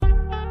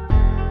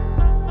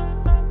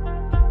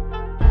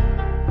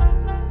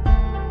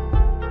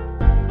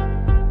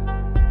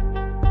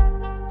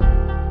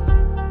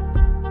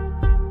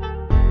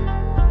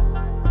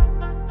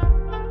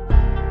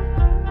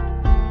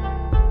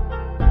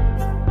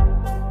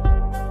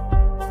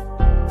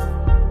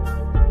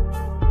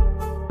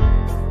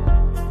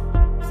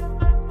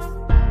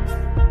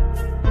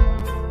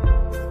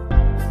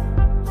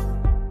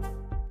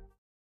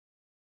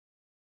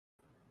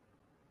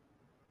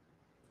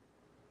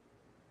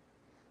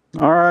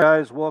All right,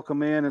 guys,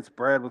 welcome in. It's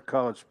Brad with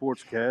College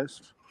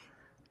SportsCast.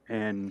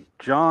 And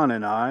John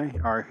and I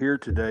are here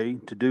today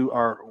to do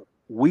our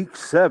Week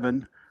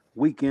 7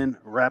 weekend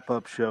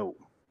wrap-up show.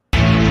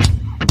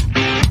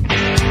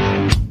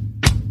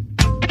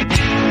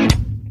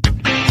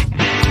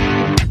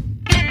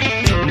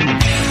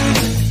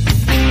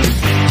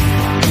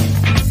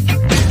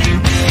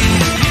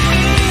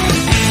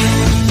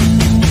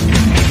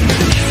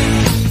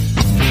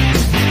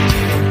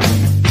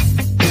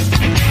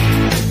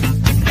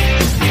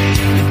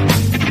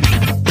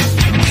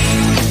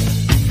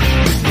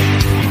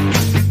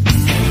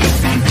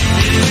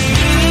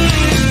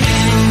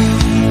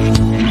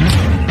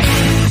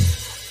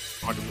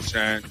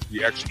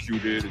 We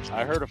executed.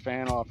 I heard a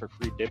fan offer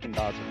free Dippin'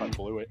 Dots if I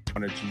blew it.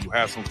 Wanted to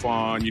have some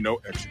fun,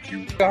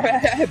 execute. I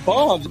had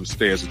bombs.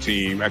 Stay as a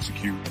team,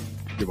 execute,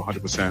 give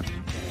 100%.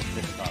 Dippin'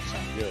 Dots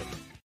sound good.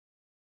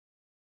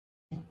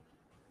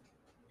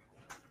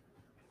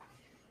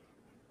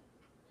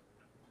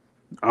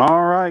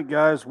 All right,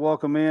 guys,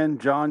 welcome in.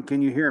 John,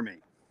 can you hear me?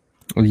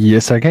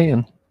 Yes, I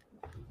can.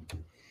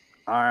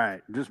 All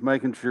right, just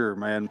making sure,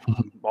 man.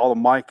 All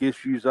the mic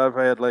issues I've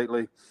had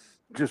lately,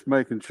 just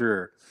making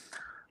sure.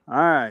 All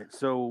right,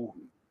 so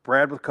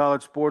Brad with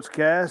College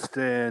Sportscast,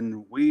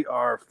 and we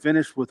are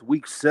finished with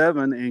Week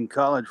 7 in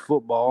college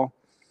football.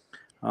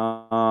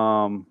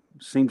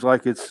 Seems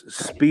like it's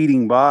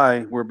speeding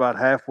by. We're about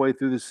halfway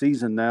through the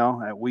season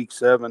now at Week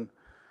 7,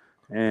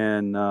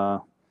 and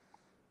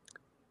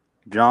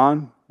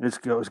John, it's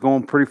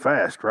going pretty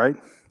fast, right?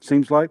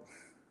 Seems like.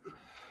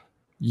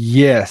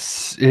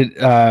 Yes, it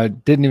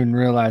didn't even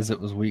realize it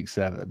was Week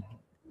 7.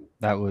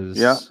 That was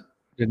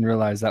Didn't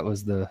realize that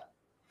was the.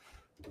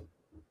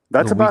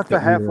 That's about the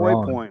halfway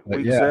point.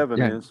 Week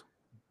 7 is.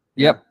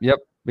 Yep.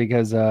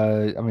 Because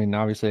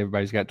obviously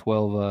everybody's got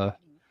 12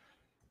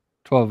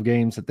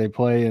 games that they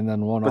play, and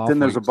then one. But then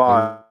there's a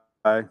bye.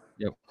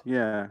 Yep.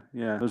 Yeah.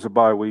 There's a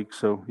bye week,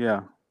 so yeah,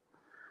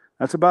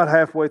 that's about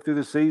halfway through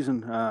the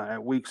season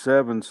at Week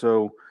 7.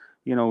 So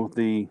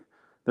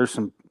there's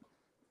some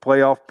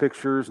playoff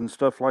pictures and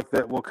stuff like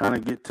that we'll kind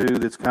of get to.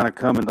 That's kind of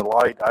coming to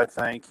light. I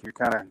think you're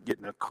kind of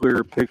getting a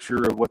clearer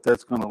picture of what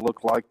that's going to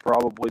look like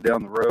probably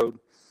down the road.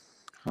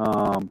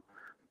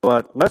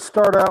 But let's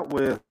start out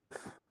with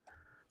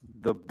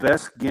the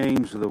best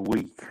games of the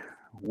week.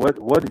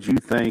 What did you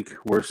think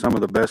were some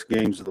of the best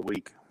games of the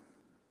week?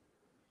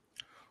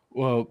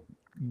 Well,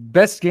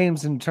 best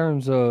games in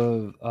terms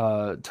of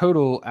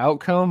total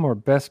outcome, or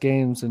best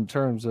games in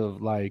terms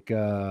of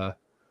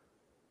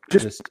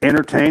just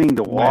entertaining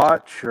to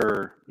watch,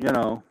 or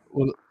Well,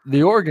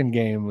 the Oregon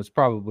game was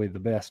probably the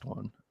best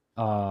one.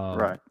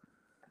 Right.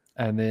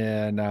 And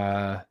then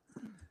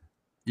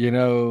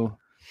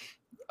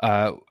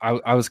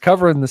I was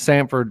covering the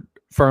Samford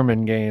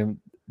Furman game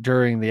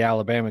during the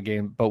Alabama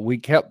game, but we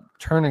kept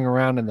turning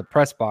around in the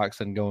press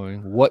box and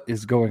going, "What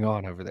is going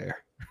on over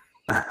there?"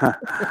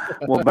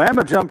 Well,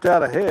 Bama jumped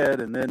out ahead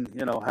and then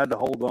had to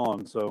hold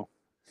on. So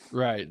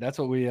right, that's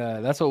what we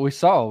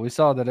saw. We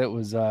saw that it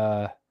was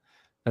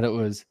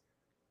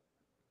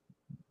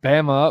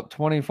Bama up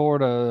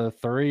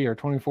 24-3 or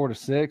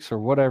 24-6 or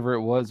whatever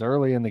it was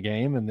early in the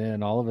game, and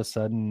then all of a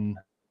sudden,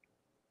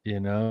 we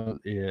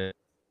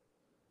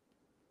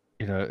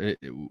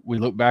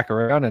look back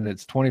around and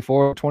it's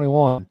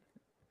 24-21.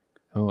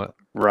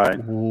 Right.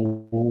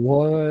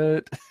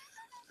 What?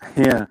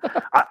 Yeah.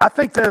 I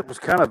think that was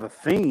kind of the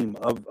theme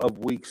of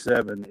Week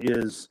 7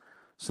 is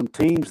some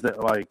teams that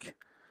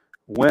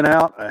went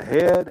out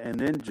ahead and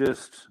then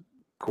just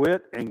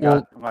quit and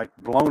got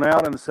blown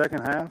out in the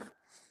second half.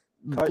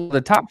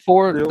 The top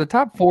four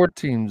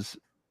teams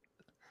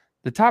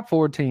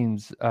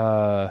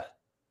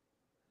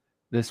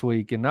this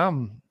week, and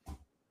I'm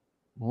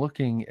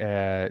looking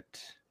at.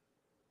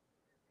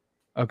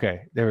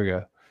 Okay, there we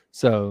go.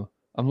 So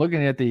I'm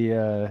looking at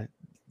the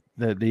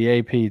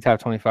AP top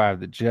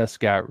 25 that just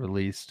got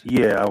released.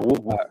 Yeah,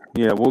 we'll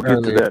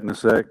get to that in a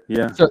sec.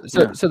 Yeah. So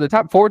the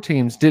top 4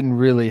 teams didn't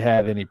really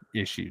have any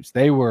issues.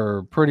 They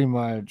were pretty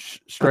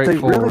much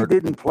straightforward. But they really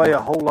didn't play a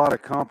whole lot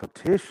of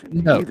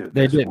competition either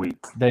this week.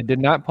 They did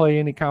not play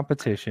any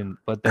competition,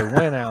 but they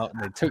went out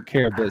and they took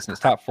care of business.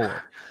 Top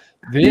 4.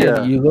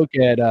 Then you look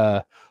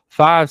at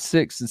 5,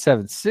 6, and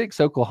 7.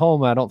 6,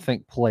 Oklahoma, I don't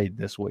think played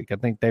this week. I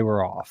think they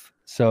were off.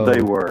 So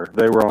they were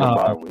on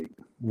bye week.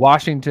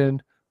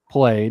 Washington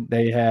played.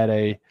 They had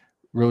a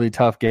really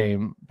tough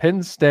game.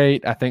 Penn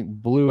State, I think,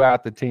 blew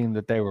out the team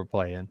that they were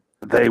playing.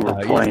 They were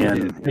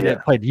playing. They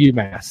played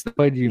UMass. They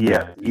played UMass.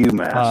 Yeah,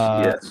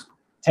 UMass. Yes.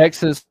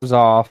 Texas was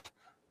off.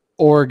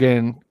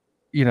 Oregon,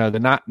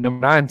 the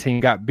number 9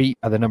 team got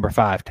beat by the number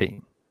 5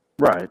 team.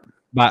 Right.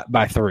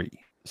 By 3.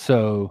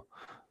 So,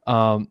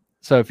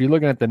 if you're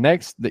looking at the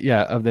next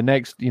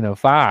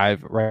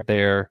 5 right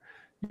there,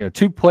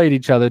 2 played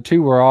each other,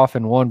 2 were off,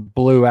 and 1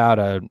 blew out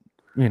a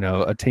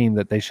team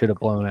that they should have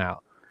blown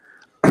out.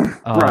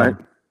 Right.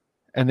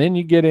 And then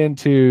you get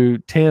into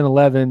 10,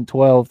 11,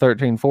 12,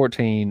 13,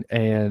 14,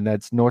 and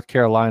that's North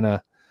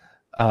Carolina.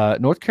 I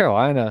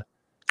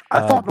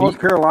thought North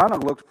Carolina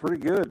looked pretty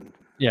good.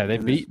 Yeah, they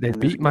in this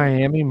beat game.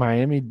 Miami.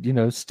 Miami,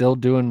 still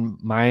doing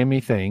Miami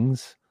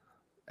things,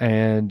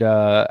 and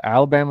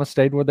Alabama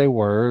stayed where they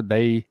were.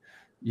 They,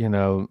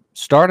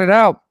 started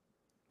out,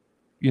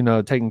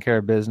 taking care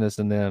of business,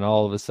 and then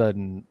all of a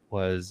sudden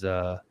was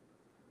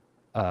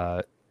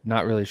not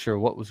really sure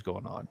what was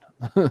going on.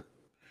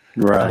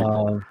 Right.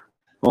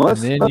 Well, and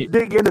then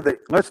dig into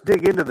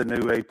the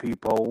new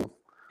AP poll.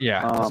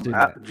 Yeah, let's do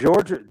that.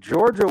 Georgia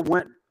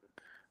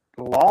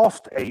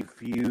lost a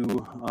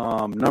few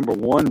number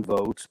one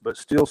votes, but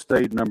still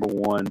stayed number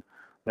one.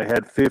 They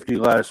had 50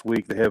 last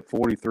week. They have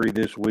 43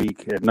 this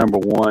week at number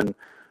one.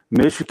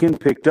 Michigan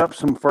picked up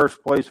some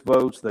first place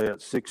votes. They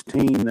had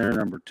 16. They're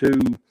number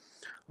two.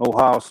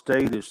 Ohio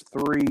State is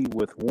 3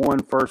 with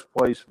 1 first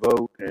place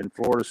vote, and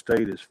Florida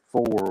State is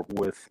 4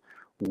 with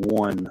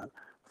 1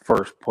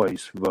 first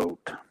place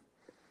vote.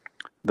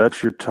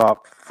 That's your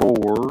top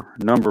 4.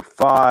 Number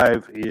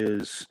 5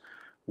 is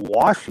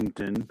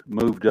Washington,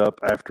 moved up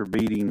after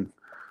beating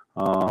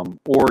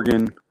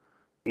Oregon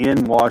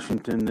in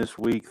Washington this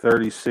week,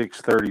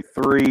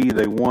 36-33.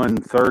 They won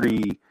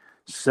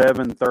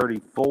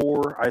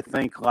 37-34, I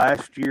think,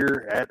 last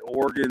year at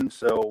Oregon.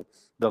 So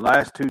the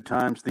last 2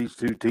 times these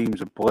 2 teams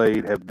have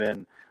played have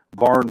been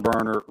barn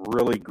burner,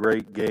 really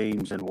great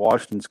games, and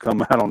Washington's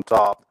come out on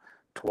top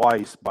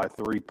twice by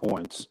 3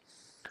 points.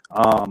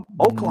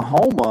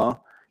 Oklahoma,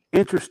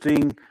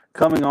 interesting,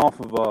 coming off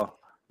of a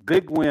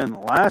big win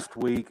last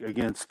week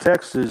against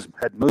Texas,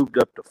 had moved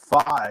up to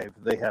 5.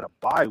 They had a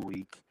bye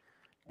week,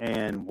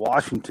 and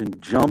Washington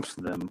jumps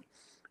them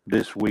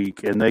this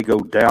week, and they go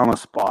down a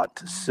spot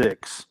to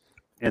 6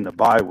 in the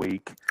bye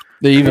week.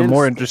 The even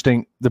more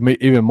interesting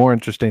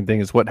thing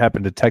is what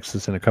happened to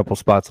Texas in a couple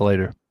spots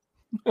later.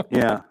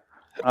 Yeah.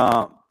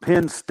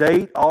 Penn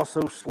State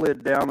also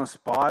slid down a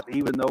spot,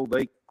 even though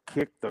they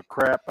kicked the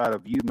crap out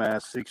of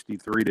UMass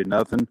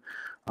 63-0.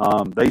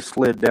 They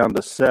slid down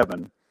to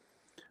 7.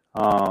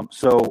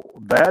 So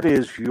that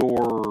is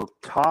your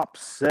top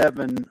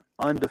 7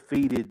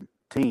 undefeated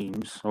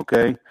teams,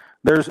 okay?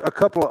 There's a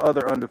couple of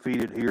other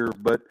undefeated here,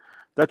 but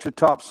that's your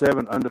top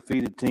 7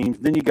 undefeated teams.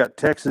 Then you got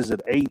Texas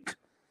at 8.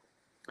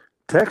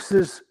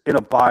 Texas in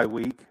a bye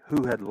week,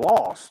 who had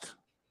lost,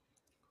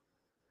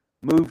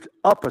 moved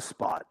up a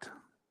spot.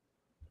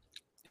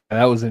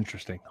 That was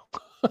interesting.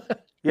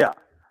 Yeah.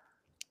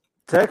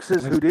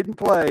 Texas, who didn't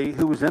play,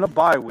 who was in a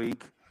bye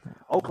week.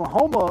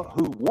 Oklahoma,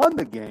 who won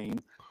the game,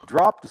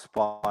 dropped a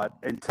spot.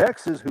 And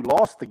Texas, who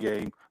lost the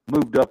game,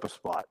 moved up a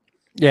spot.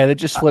 Yeah, they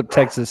just flipped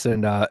Texas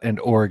and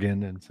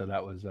Oregon, and so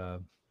that was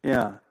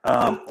yeah.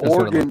 Oregon,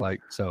 what it looked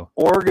like. So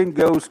Oregon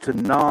goes to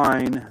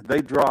 9.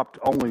 They dropped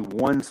only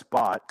 1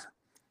 spot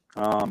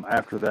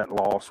after that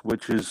loss,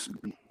 which is,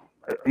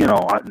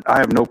 I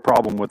have no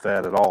problem with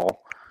that at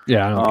all.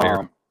 Yeah, I don't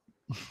care.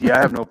 Yeah,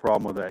 I have no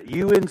problem with that.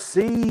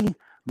 UNC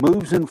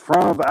moves in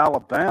front of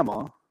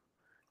Alabama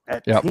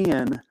at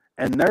 10,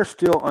 and they're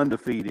still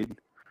undefeated.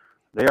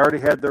 They already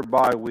had their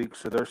bye week,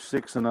 so they're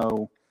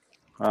 6-0.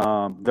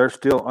 They're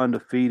still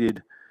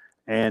undefeated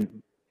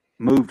and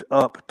moved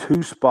up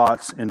 2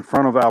 spots in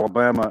front of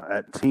Alabama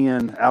at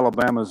 10.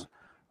 Alabama's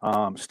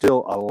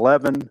still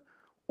 11.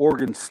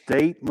 Oregon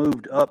State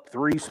moved up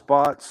 3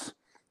 spots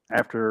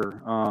after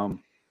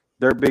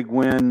their big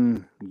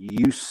win,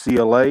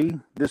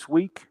 UCLA, this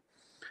week.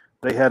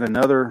 They had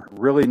another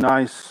really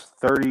nice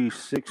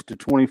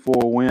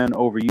 36-24 win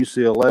over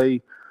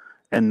UCLA,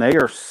 and they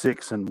are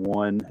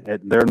 6-1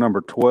 at their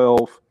number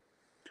 12.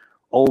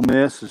 Ole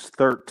Miss is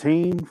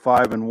 13,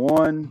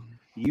 5-1.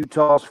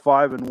 Utah's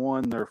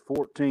 5-1. They're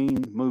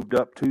 14, moved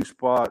up 2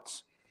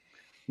 spots.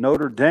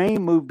 Notre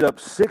Dame moved up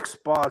 6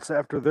 spots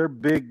after their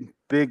big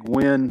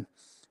win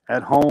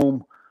at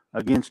home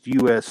against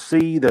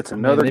USC. That's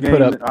another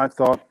game that I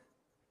thought.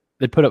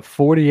 They put up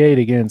 48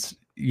 against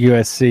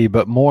USC,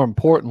 but more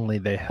importantly,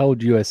 they held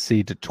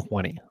USC to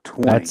 20.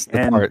 That's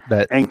the part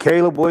that. And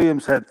Caleb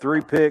Williams had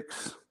 3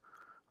 picks,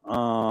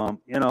 and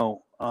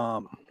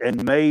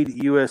made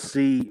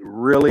USC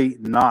really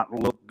not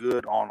look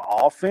good on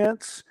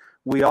offense.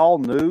 We all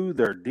knew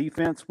their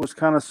defense was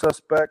kind of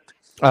suspect.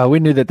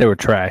 We knew that they were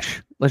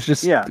trash. Let's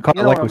just call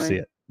it like we see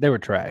it. They were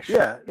trash.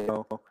 Yeah,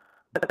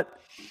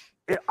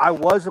 I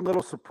was a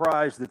little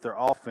surprised that their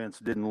offense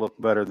didn't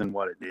look better than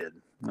what it did.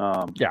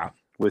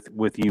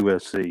 With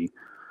USC.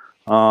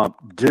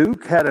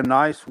 Duke had a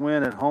nice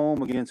win at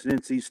home against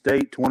NC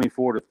State,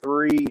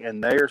 24-3,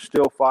 and they are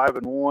still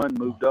 5-1,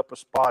 moved up a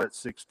spot at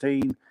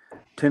 16.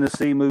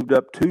 Tennessee moved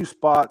up 2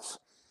 spots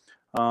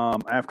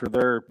after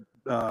their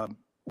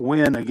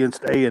win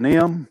against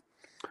A&M,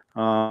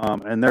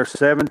 and they're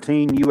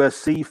 17.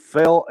 USC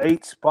fell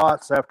 8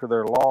 spots after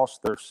their loss.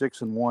 They're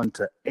 6-1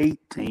 to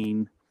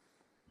 18.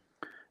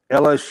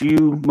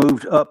 LSU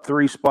moved up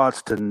 3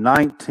 spots to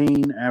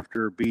 19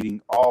 after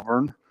beating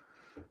Auburn.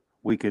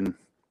 We can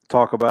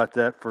talk about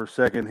that for a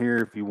second here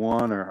if you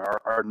want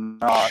or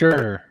not.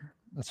 Sure,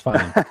 that's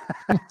fine.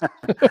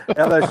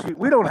 LSU,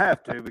 we don't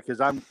have to because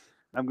I'm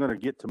going to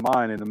get to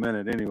mine in a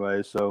minute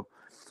anyway. So,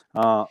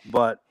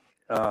 but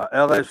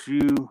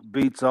LSU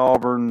beats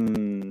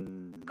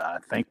Auburn, I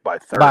think by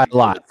 30. By a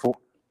lot.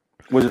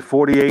 Was it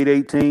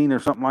 48-18 or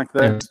something like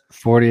that?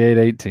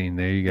 48-18.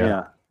 There you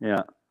go.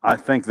 Yeah. I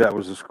think that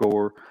was the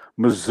score.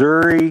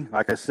 Missouri,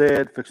 like I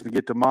said, fixing to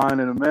get to mine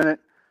in a minute.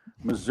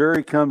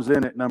 Missouri comes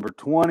in at number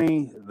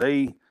 20.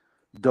 They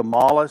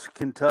demolish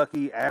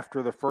Kentucky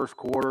after the first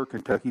quarter.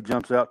 Kentucky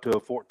jumps out to a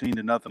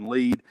 14-0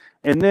 lead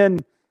and then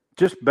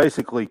just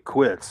basically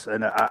quits.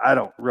 And I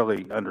don't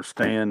really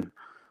understand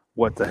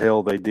what the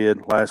hell they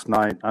did last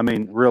night. I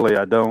mean, really,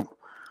 I don't.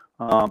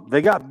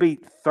 They got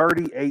beat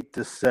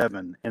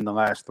 38-7 in the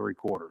last three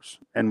quarters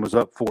and was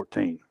up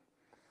 14.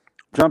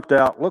 Jumped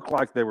out, looked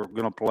like they were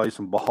going to play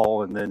some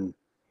ball, and then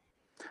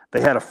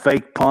they had a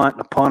fake punt.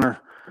 The punter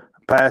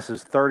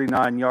passes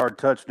 39-yard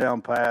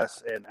touchdown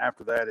pass, and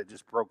after that, it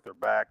just broke their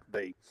back.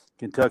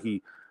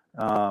 Kentucky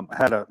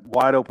had a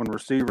wide open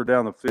receiver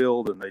down the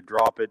field, and they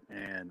drop it.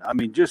 And I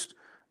mean, it's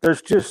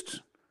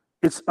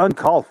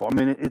uncalled for. I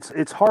mean,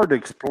 it's hard to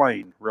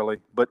explain, really.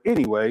 But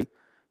anyway,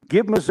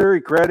 give Missouri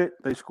credit.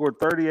 They scored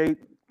 38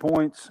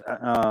 points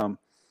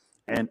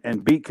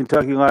and beat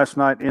Kentucky last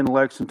night in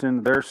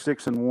Lexington. They're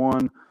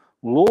 6-1.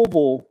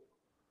 Louisville,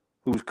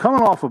 who's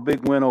coming off a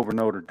big win over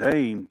Notre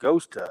Dame,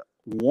 goes to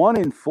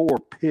 1-4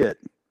 Pitt,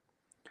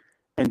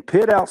 and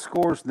Pitt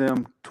outscores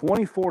them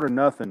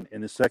 24-0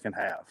 in the second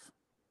half.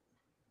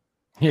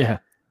 Yeah.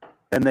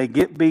 And they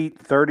get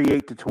beat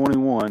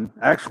 38-21.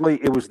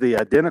 Actually, it was the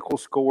identical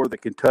score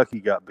that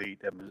Kentucky got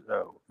beat,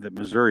 that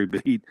Missouri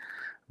beat.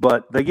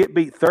 But they get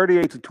beat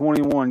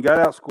 38-21,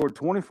 got outscored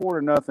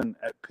 24-0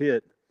 at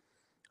Pitt,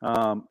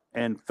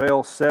 and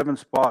fell 7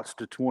 spots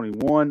to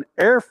 21.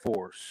 Air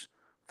Force,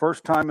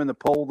 first time in the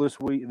poll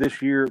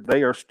this year,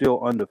 they are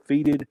still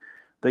undefeated.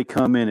 They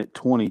come in at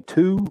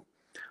 22.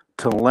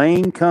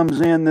 Tulane comes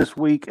in this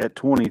week at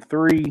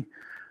 23,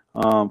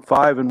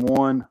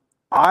 5-1.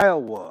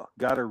 Iowa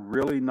got a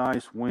really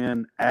nice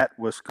win at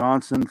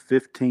Wisconsin,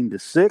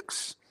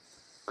 15-6.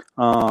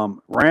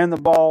 Ran the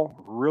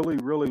ball really,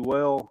 really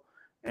well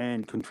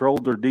and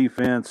controlled their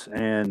defense,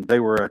 and they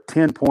were a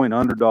 10-point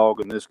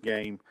underdog in this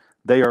game.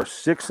 They are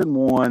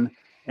 6-1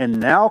 and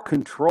now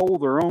control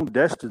their own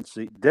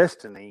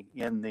destiny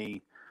in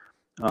the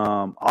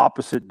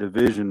opposite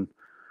division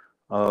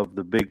of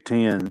the Big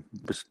Ten,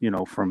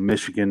 from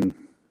Michigan,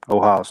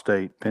 Ohio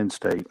State, Penn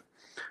State.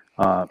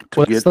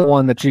 It's the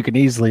one that you can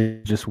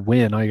easily just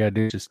win. All you got to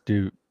do is just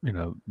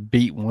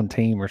beat one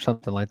team or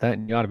something like that,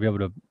 and you ought to be able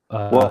to.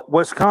 Well,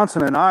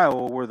 Wisconsin and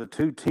Iowa were the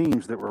two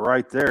teams that were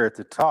right there at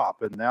the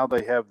top, and now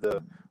they have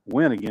the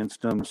win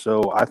against them.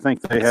 So I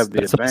think they have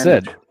the advantage. What I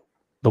said.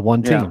 The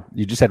one team. Yeah.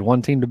 You just had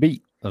one team to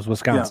beat. That was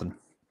Wisconsin.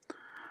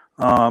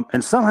 Yeah.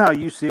 And somehow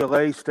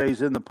UCLA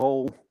stays in the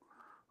poll.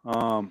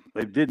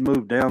 They did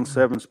move down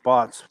 7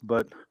 spots,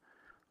 but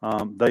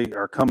they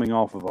are coming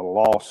off of a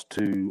loss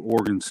to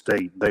Oregon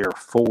State. They are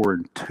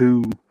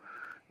 4-2,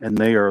 and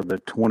they are the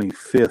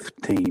 25th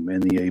team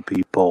in the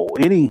AP poll.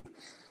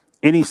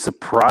 Any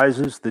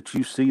surprises that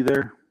you see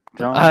there,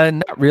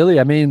 John? Not really.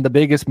 I mean, the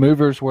biggest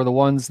movers were the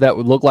ones that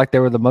would look like they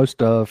were the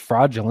most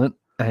fraudulent,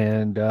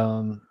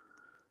 and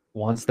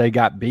once they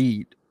got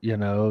beat,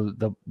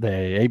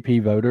 the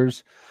AP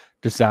voters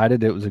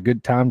decided it was a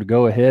good time to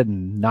go ahead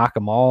and knock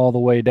them all the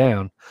way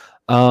down.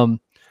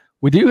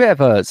 We do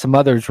have some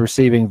others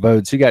receiving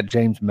votes. You got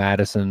James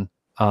Madison,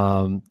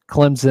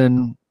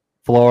 Clemson,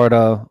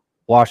 Florida,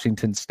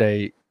 Washington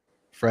State,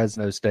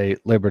 Fresno State,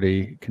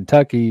 Liberty,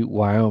 Kentucky,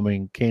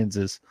 Wyoming,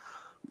 Kansas,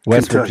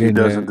 West Kentucky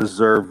Virginia. Doesn't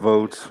deserve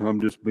votes.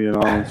 I'm just being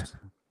honest.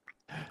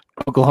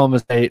 Oklahoma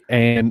State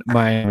and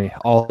Miami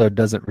also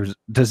doesn't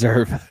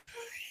deserve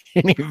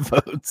any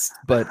votes,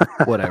 but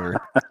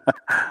whatever.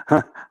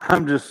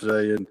 I'm just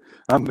saying.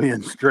 I'm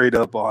being straight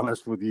up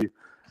honest with you.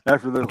 I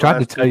tried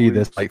to tell you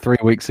this like 3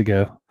 weeks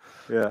ago.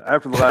 Yeah,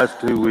 after the last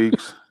 2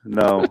 weeks,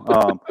 no.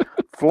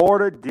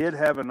 Florida did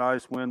have a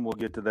nice win. We'll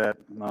get to that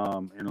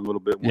in a little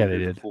bit. Yeah, they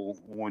did.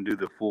 When we do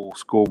the full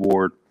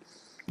scoreboard.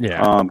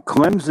 Yeah.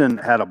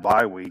 Clemson had a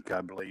bye week,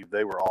 I believe.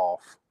 They were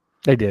off.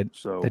 They did.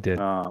 So they did.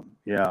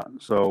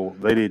 So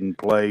they didn't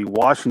play.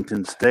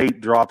 Washington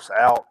State drops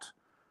out.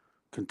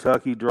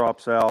 Kentucky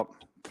drops out.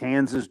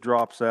 Kansas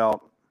drops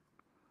out.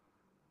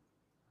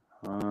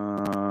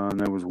 And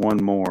there was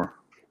one more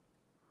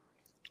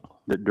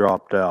that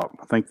dropped out.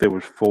 I think there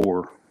was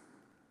 4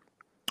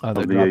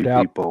 of the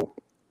AP poll.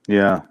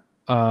 Yeah.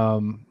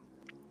 Well,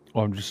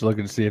 I'm just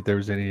looking to see if there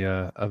was any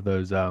of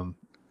those, some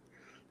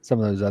of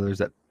those others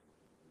that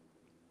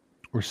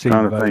were seeing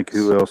Trying to think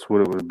who else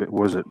would it have been.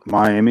 Was it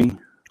Miami?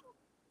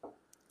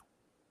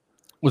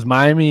 Was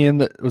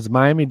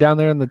Miami down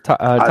there in the top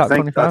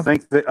 25?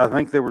 I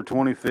think they were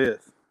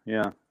 25th.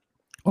 Yeah.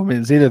 I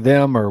mean, it's either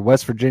them or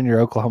West Virginia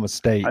or Oklahoma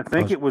State. I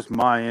think it was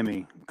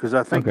Miami because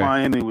I think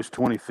Miami was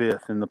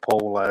 25th in the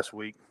poll last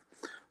week.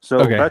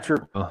 So that's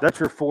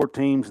your 4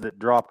 teams that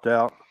dropped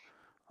out.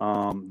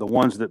 The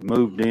ones that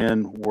moved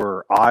in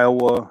were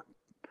Iowa,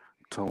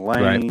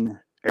 Tulane,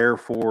 Air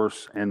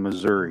Force, and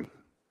Missouri.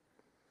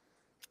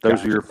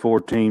 Those are your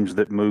 4 teams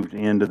that moved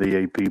into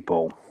the AP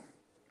poll.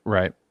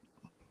 Right.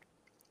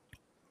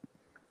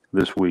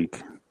 This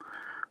week.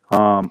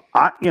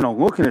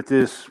 Looking at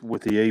this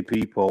with the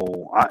AP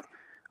poll,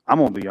 I'm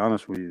going to be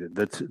honest with you.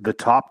 That's the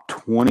top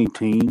 20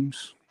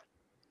 teams.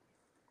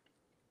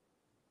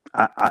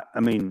 I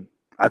mean,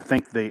 I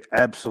think they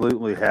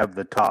absolutely have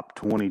the top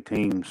 20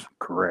 teams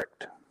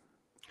correct.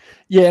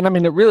 Yeah, and I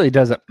mean, it really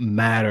doesn't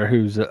matter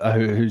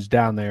who's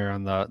down there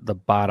on the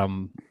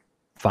bottom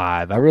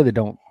 5. I really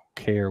don't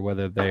care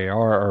whether they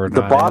are or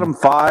The not. bottom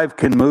 5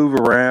 can move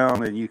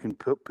around, and you can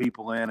put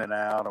people in and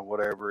out or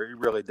whatever. It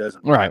really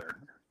doesn't matter.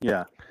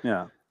 Right.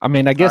 Yeah. I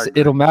mean, I guess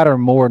agree. it'll matter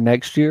more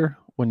next year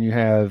when you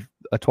have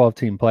a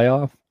 12-team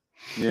playoff.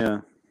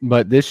 Yeah.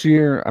 But this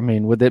year, I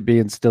mean, with it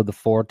being still the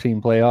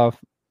 4-team playoff,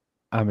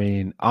 I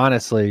mean,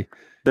 honestly,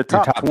 The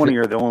top 20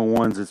 are the only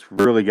ones that's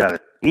really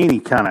got any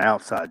kind of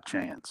outside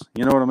chance.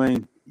 You know what I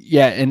mean?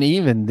 yeah, and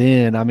even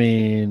then, I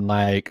mean,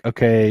 like,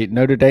 okay,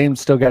 Notre Dame's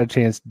still got a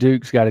chance.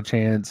 Duke's got a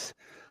chance.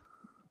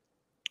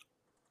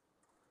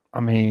 I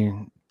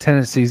mean,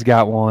 Tennessee's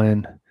got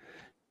one.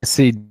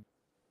 See,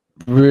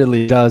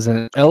 really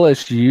doesn't.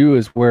 LSU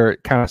is where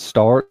it kind of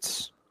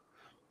starts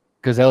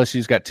because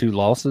LSU's got 2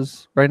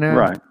 losses right now.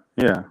 Right.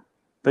 Yeah,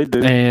 they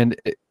do. And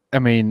I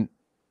mean,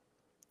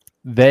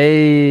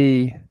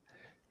 they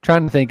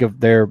trying to think of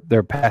their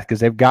path because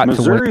they've got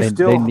Missouri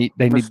to win.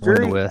 They need to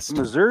win the West.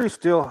 Missouri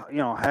still,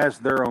 has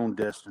their own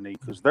destiny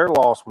because their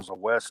loss was a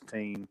West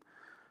team,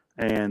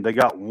 and they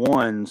got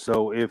one.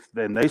 So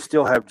then they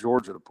still have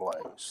Georgia to play.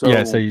 So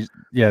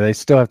they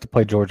still have to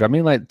play Georgia. I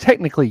mean, like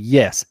technically,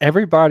 yes,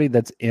 everybody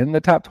that's in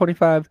the top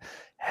 25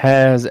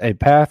 has a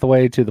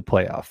pathway to the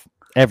playoff.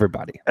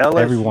 Everybody,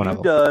 every one of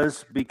them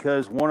does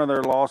because one of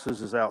their losses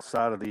is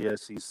outside of the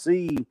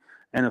SEC.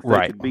 And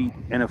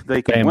if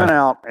they could win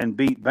out and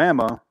beat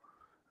Bama,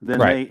 then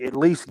they at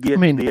least get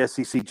the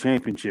SEC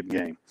championship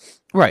game.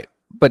 Right.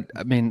 But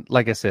I mean,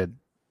 like I said,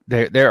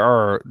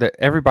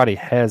 everybody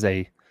has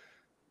a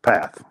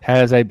path.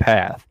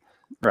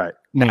 Right.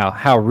 Now,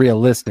 how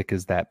realistic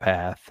is that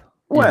path?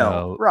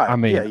 Well, right. I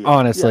mean,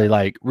 honestly,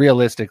 like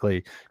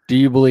realistically, do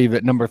you believe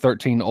that number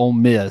 13 Ole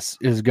Miss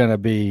is going to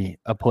be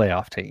a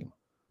playoff team?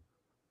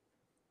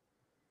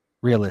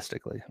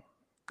 Realistically.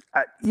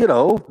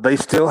 They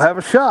still have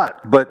a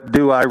shot, but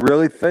do I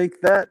really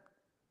think that?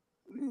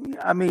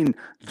 I mean,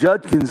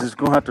 Judkins is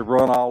going to have to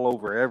run all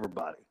over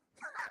everybody.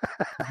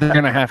 They're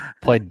going to have to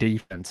play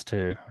defense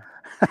too.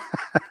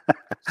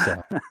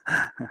 So.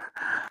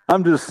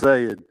 I'm just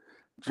saying,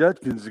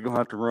 Judkins is going to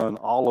have to run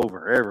all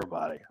over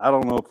everybody. I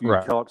don't know if you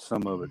caught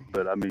some of it,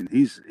 but I mean,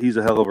 he's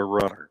a hell of a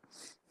runner.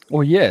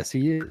 Well, yes,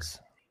 he is.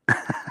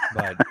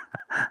 But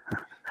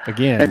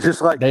again, and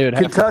just like they would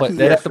have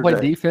to play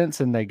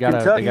defense, and they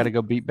gotta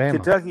go beat Bama.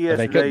 Kentucky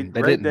yesterday,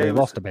 they didn't. They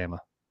lost to Bama.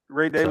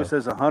 Ray Davis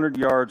has 100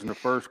 yards in the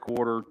first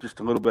quarter, just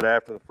a little bit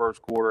after the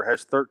first quarter.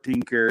 Has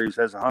 13 carries,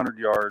 has 100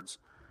 yards.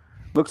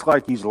 Looks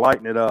like he's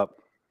lighting it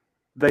up.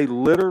 They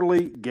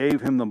literally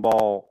gave him the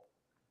ball.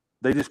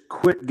 They just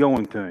quit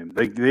going to him.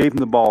 They gave him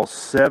the ball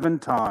 7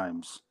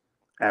 times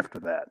after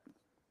that,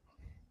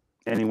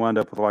 and he wound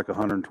up with like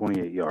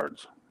 128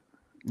 yards.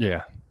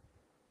 Yeah.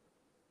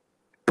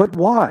 But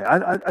why?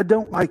 I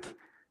don't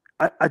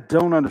I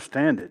don't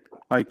understand it.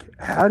 Like,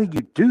 how do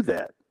you do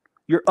that?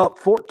 You're up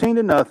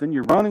 14-0.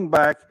 Your running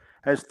back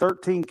has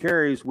 13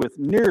 carries with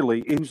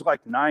it was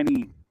like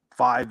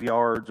 95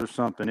 yards or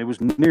something. It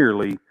was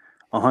nearly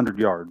 100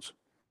 yards.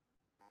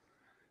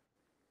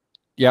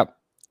 Yep.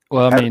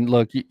 Well, I mean,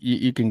 look,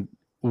 we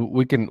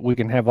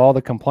can have all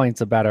the complaints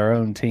about our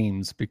own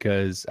teams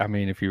because, I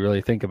mean, if you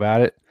really think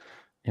about it,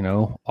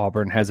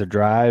 Auburn has a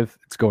drive.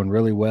 It's going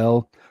really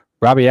well.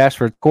 Robbie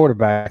Ashford's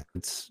quarterback,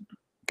 it's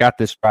got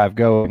this drive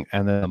going,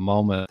 and then the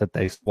moment that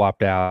they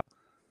swapped out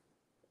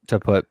to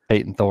put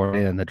Peyton Thorne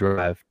in, the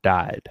drive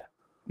died.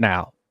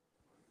 Now,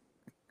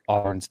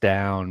 Auburn's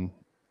down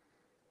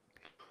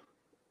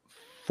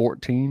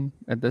 14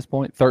 at this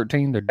point,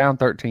 13. They're down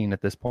 13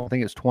 at this point. I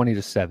think it's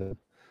 20-7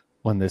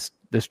 when this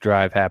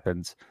drive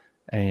happens,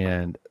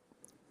 and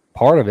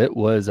part of it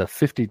was a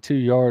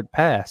 52-yard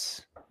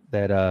pass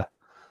that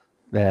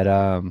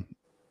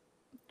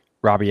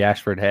Robbie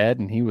Ashford had,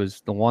 and he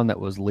was the one that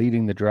was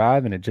leading the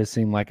drive, and it just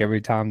seemed like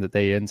every time that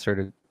they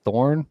inserted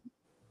Thorne,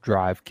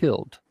 drive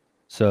killed.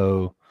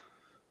 So,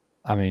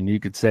 I mean, you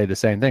could say the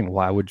same thing.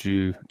 Why would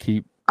you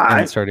keep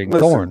inserting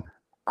Thorne?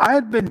 I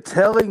had been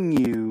telling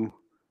you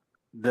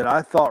that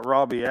I thought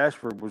Robbie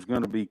Ashford was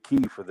going to be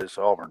key for this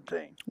Auburn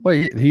team. Well,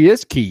 he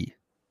is key.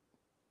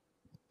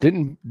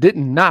 Did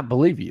not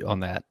believe you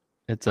on that.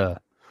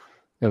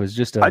 It was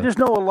just I just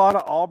know a lot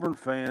of Auburn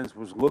fans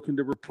was looking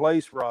to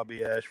replace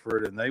Robbie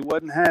Ashford, and they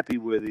wasn't happy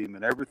with him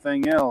and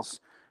everything else.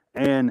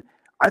 And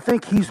I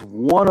think he's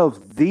one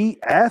of the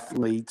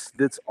athletes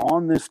that's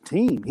on this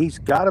team. He's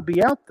got to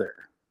be out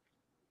there.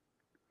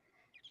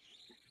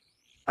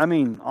 I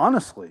mean,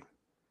 honestly.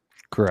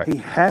 Correct.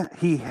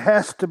 He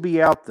has to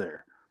be out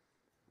there.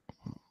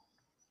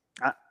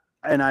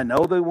 And I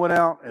know they went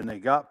out and they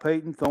got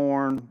Peyton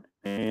Thorne,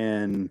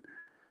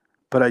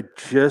 but I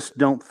just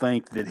don't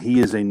think that he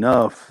is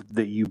enough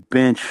that you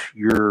bench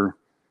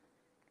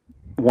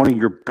one of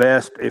your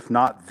best, if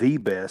not the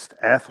best,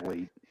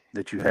 athlete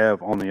that you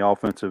have on the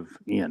offensive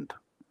end.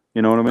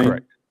 You know what I mean?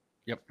 Correct.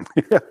 Yep.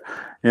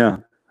 Yeah.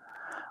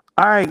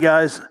 All right,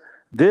 guys.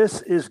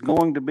 This is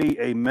going to be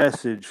a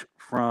message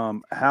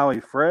from Howie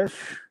Fresh.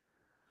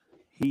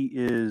 He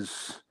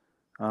is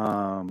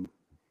got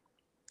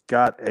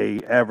a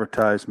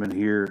advertisement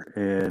here,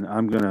 and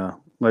I'm gonna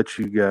let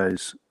you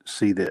guys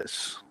see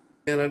this.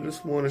 And I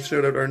just want to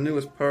shout out our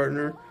newest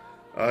partner,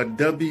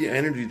 W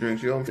Energy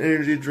Drinks. You know,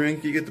 energy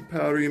drink, you get the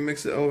powder, you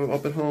mix it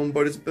up at home,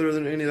 but it's better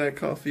than any of that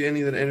coffee,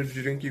 any of that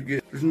energy drink you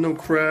get. There's no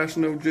crash,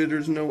 no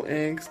jitters, no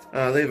angst.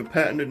 They have a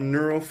patented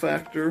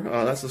neurofactor.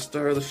 That's the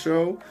star of the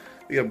show.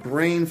 They got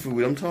brain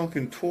food. I'm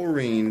talking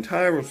taurine,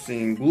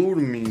 tyrosine,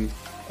 glutamine,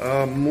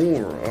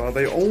 more.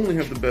 They only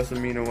have the best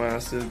amino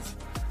acids.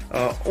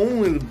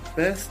 Only the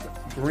best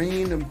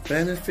brain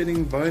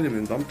benefiting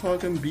vitamins. I'm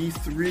talking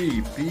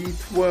B3,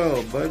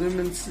 B12,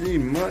 vitamin C,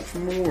 much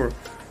more.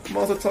 I'm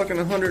also talking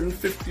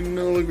 150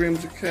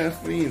 milligrams of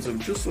caffeine, so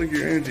just like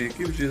your energy, it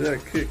gives you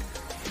that kick.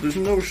 There's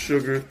no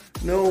sugar,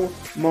 no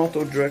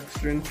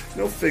maltodextrin,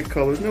 no fake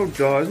colors, no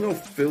dyes, no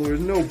fillers,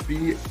 no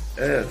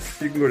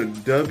BS. You can go to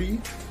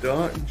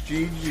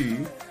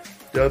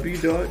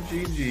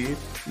w.gg,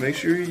 make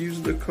sure you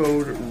use the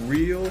code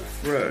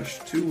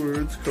REALFRESH, 2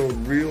 words, code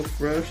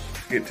REALFRESH,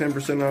 get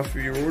 10% off for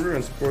your order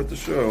and support the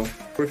show.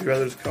 Or if you'd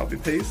rather just copy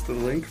paste the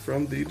link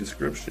from the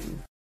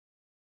description.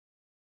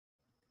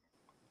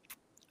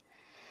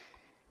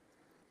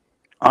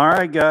 All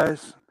right,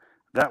 guys,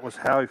 that was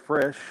Howie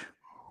Fresh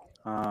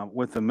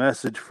with a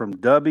message from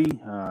Dubby.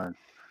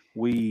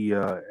 We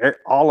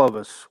all of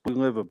us, we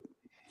live a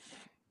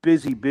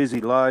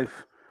busy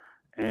life,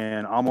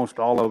 and almost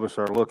all of us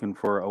are looking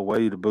for a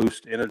way to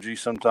boost energy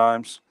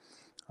sometimes.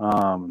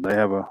 They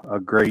have a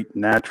great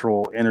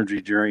natural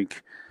energy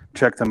drink.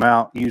 Check them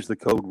out. Use the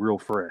code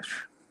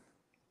REALFRESH.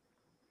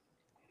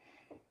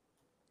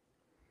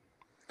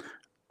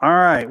 All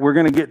right, we're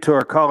going to get to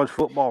our college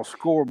football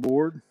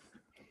scoreboard.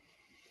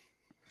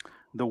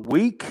 The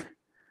week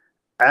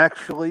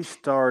actually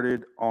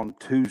started on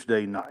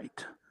Tuesday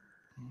night.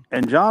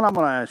 And, John, I'm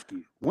going to ask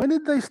you, when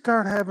did they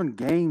start having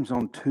games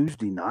on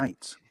Tuesday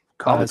nights?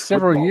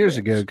 Several years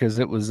ago, because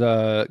it was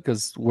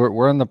because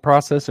we're in the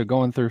process of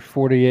going through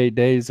 48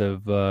 days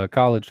of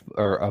college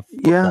or of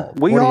football. Yeah,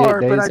 we 48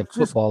 are. days But of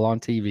football on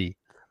TV.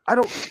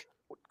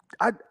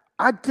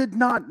 I did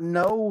not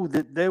know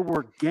that there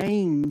were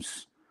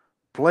games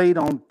played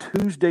on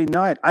Tuesday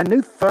night. I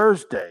knew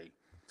Thursday,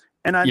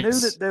 and I knew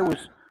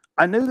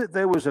that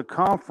there was a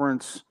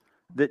conference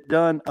that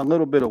done a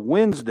little bit of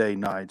Wednesday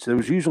nights. There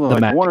was usually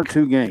like one or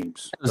two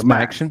games. It was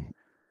Maction.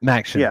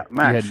 Yeah,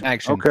 Maction.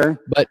 Action. Okay.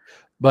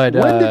 But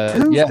when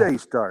did Tuesday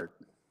start?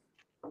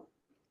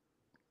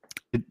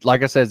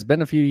 Like I said, it's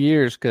been a few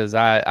years because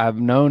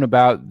I've known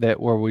about that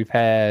where we've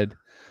had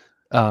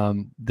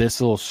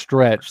this little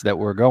stretch that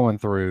we're going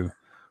through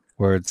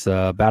where it's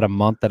about a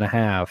month and a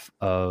half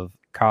of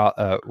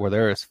where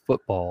there is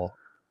football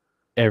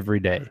every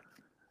day.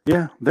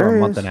 Yeah, there for a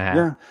is. month and a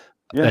half.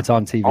 Yeah. That's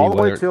on TV. All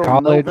the way till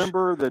college,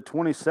 November the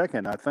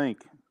 22nd, I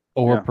think.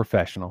 Or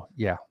professional.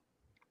 Yeah.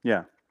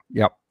 Yeah.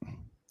 Yep.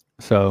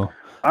 So.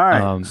 All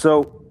right.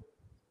 So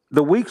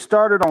the week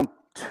started on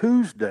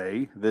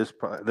Tuesday this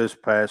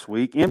past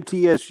week.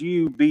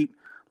 MTSU beat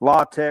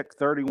La Tech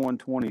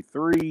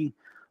 31-23.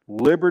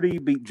 Liberty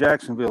beat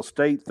Jacksonville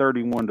State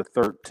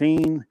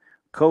 31-13.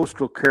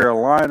 Coastal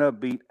Carolina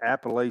beat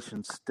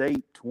Appalachian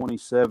State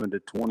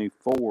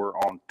 27-24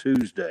 on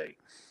Tuesday.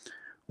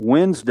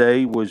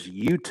 Wednesday was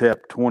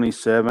UTEP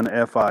 27,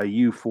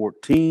 FIU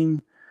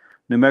 14,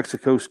 New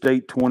Mexico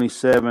State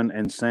 27,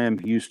 and Sam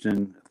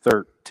Houston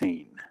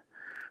 13.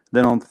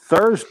 Then on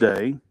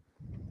Thursday,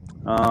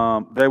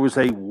 there was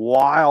a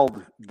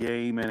wild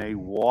game and a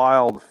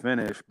wild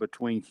finish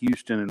between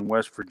Houston and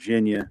West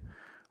Virginia.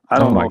 I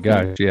don't know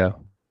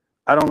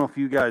if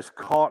you guys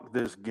caught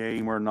this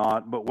game or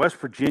not, but West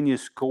Virginia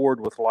scored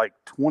with like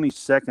 20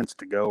 seconds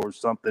to go or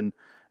something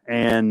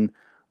and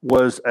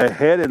was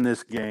ahead in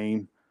this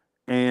game.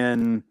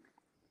 And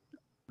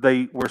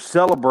they were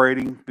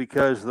celebrating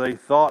because they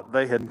thought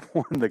they had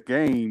won the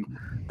game.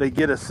 They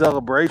get a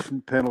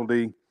celebration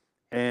penalty,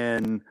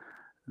 and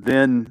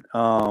then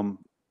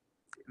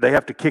they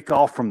have to kick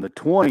off from the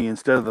 20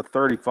 instead of the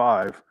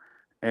 35,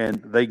 and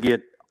they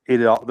get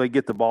it. They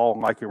get the ball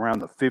like around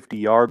the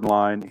 50-yard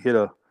line, hit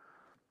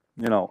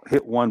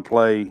one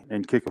play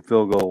and kick a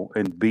field goal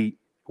and beat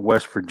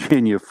West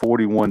Virginia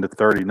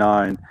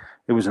 41-39.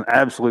 It was an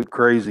absolute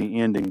crazy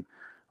ending.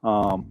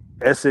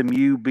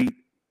 SMU beat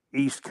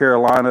East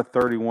Carolina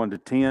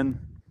 31-10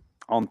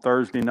 on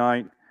Thursday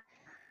night.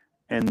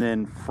 And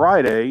then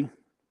Friday,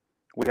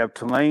 we have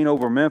Tulane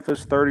over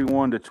Memphis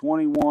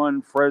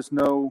 31-21.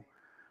 Fresno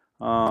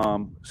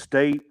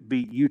State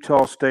beat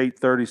Utah State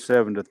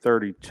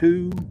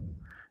 37-32.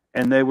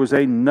 And there was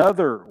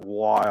another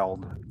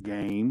wild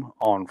game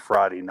on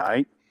Friday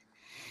night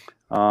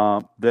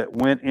that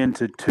went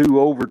into 2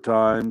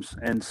 overtimes,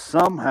 and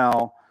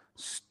somehow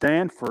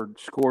Stanford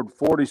scored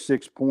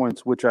 46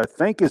 points, which I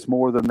think is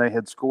more than they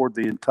had scored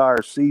the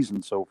entire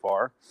season so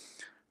far.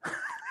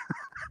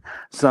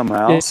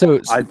 Somehow. Yeah, so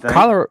I think.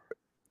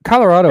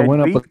 Colorado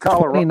went up with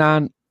Colorado.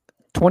 29.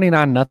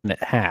 29-0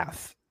 at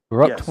half.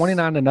 We're up Yes.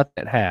 29-0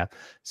 at half.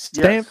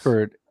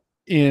 Stanford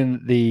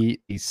in the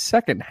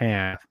second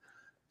half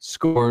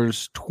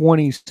scores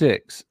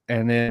 26,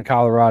 and then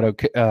Colorado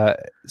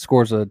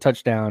scores a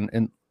touchdown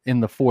in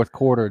the fourth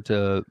quarter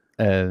to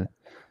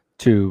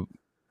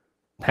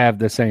have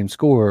the same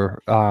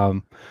score.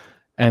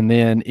 And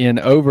then in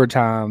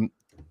overtime,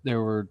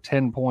 there were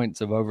 10 points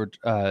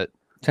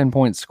 10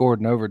 points scored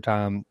in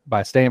overtime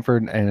by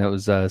Stanford, and it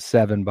was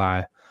 7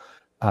 by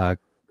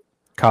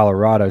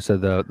Colorado. So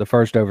the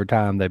first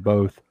overtime, they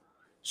both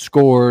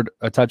scored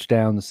a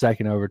touchdown. The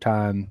second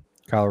overtime,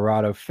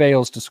 Colorado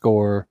fails to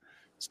score.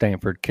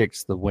 Stanford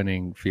kicks the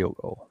winning field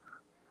goal.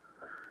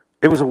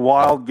 It was a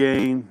wild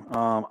game.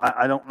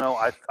 I don't know.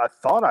 I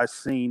thought I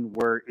seen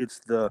where it's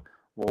the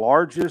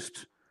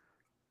largest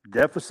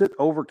deficit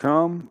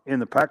overcome in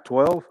the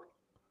Pac-12.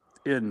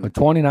 But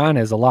 29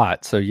 is a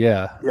lot. So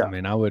yeah. Yeah. I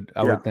mean, I would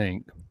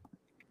think.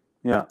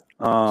 Yeah.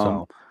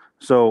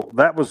 So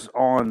that was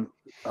on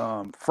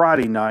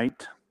Friday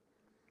night.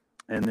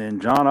 And then,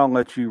 John, I'll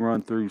let you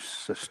run through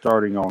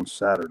starting on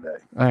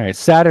Saturday. All right.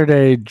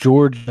 Saturday,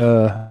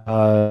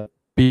 Georgia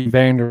beat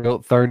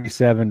Vanderbilt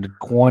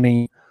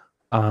 37-20.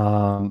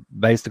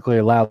 Basically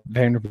allowed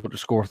Vanderbilt to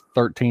score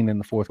 13 in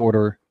the fourth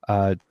quarter,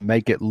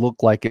 make it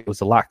look like it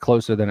was a lot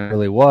closer than it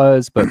really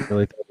was, but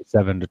really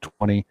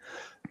 37-20.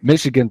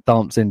 Michigan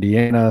thumps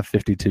Indiana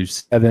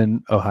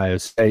 52-7. Ohio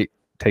State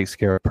takes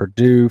care of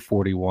Purdue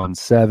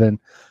 41-7.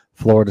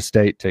 Florida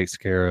State takes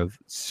care of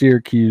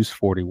Syracuse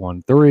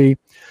 41-3.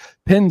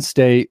 Penn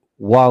State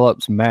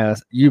wallops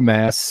UMass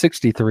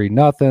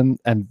 63-0.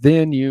 And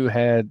then you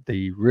had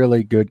the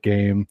really good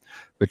game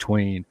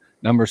between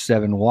number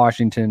 7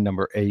 Washington,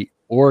 number 8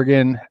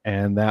 Oregon,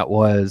 and that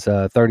was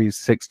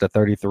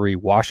 36-33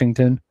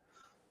 Washington.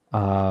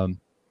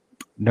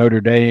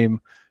 Notre Dame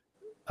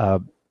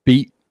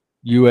beat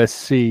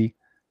USC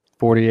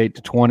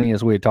 48-20,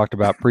 as we had talked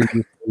about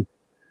previously.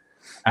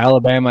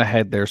 Alabama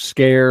had their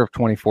scare of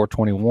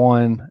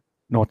 24-21.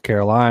 North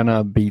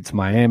Carolina beats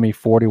Miami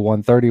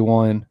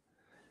 41-31.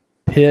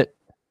 Pitt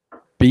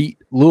beat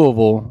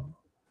Louisville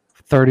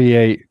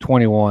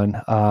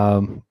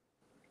 38-21.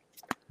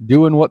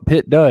 Doing what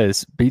Pitt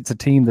does, beats a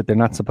team that they're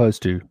not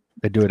supposed to.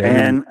 They do it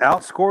and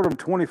outscored them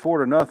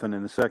 24-0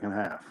 in the second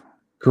half.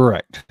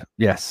 Correct.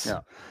 Yes.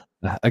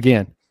 Yeah.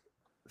 Again,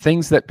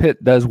 things that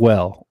Pitt does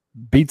well,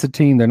 beats a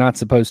team they're not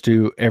supposed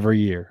to every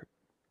year.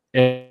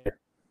 The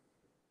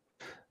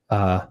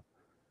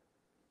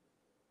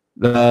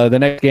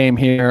next game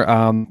here,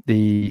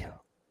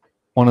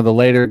 one of the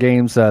later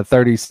games,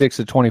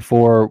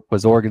 36-24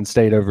 was Oregon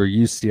State over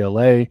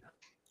UCLA.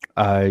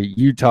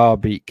 Utah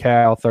beat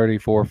Cal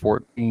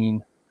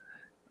 34-14.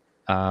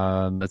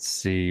 Let's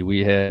see.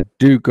 We had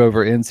Duke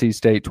over NC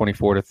State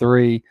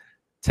 24-3.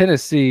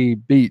 Tennessee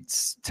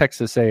beats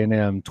Texas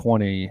A&M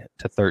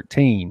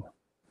 20-13.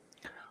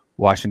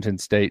 Washington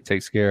State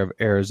takes care of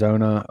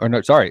Arizona. Or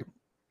no, sorry,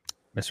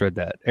 misread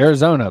that.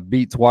 Arizona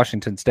beats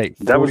Washington State.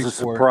 That was a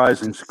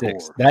surprising score.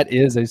 That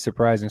is a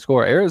surprising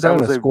score.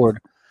 Arizona scored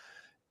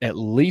at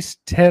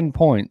least 10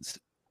 points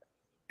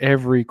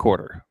every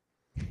quarter.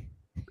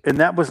 And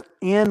that was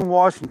in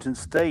Washington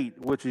State,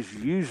 which is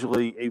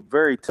usually a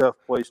very tough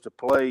place to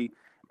play.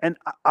 And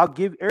I'll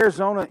give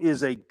Arizona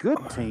is a good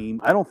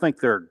team. I don't think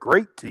they're a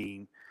great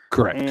team.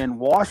 Correct. And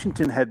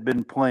Washington had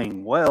been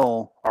playing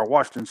well, or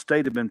Washington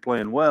State had been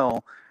playing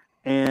well,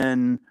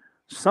 and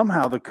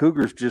somehow the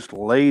Cougars just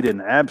laid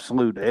an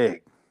absolute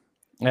egg.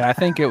 Yeah, I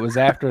think it was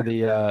after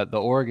the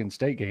Oregon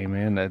State game,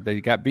 man. They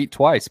got beat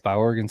twice by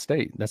Oregon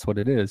State. That's what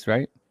it is,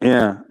 right?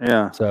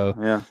 Yeah.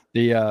 So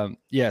yeah,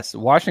 yes,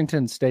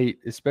 Washington State,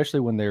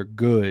 especially when they're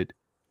good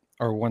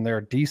or when they're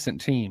a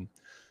decent team,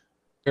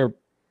 they're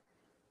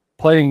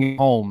playing at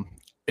home.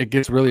 It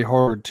gets really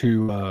hard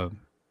to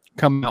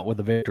come out with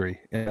a victory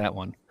in that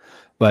one.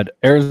 But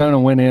Arizona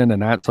went in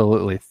and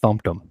absolutely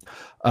thumped them.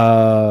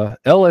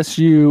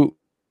 LSU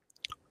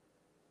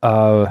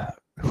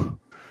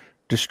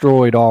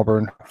destroyed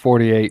Auburn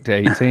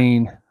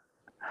 48-18.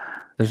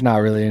 There's not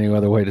really any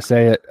other way to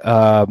say it.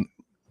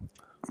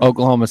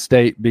 Oklahoma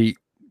State beat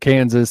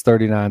Kansas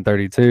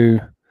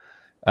 39-32.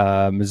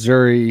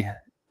 Missouri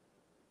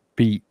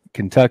beat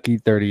Kentucky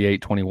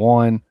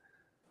 38-21.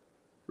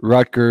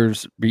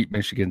 Rutgers beat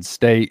Michigan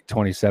State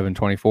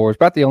 27-24. It's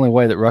about the only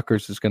way that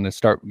Rutgers is going to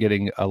start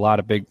getting a lot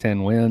of Big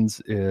Ten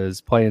wins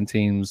is playing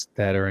teams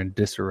that are in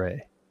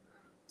disarray.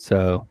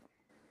 So,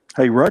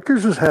 hey,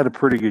 Rutgers has had a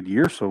pretty good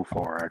year so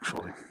far,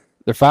 actually.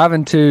 They're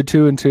 5-2,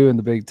 2-2 in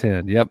the Big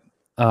Ten. Yep.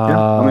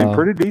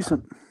 Pretty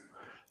decent.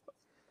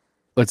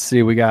 Let's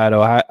see. We got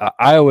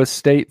Iowa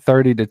State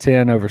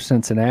 30-10 over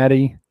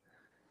Cincinnati.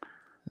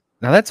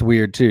 Now that's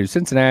weird too.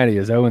 Cincinnati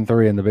is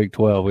 0-3 in the Big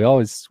 12.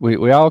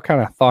 We all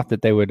kind of thought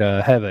that they would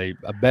have a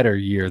better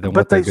year than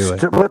what they're doing.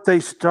 But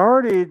they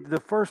started the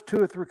first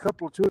 2 or 3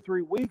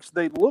 weeks.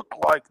 They looked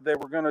like they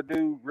were going to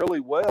do really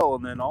well,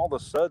 and then all of a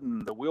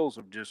sudden the wheels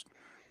have just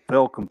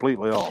fell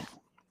completely off.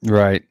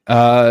 Right.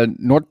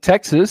 North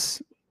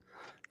Texas,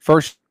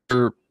 first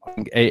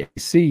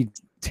AAC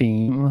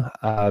team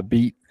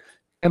beat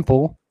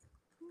Temple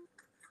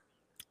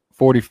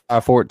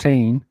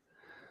 45-14.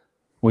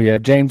 We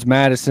have James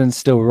Madison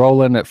still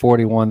rolling at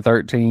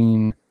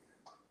 41-13.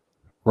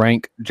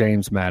 Rank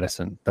James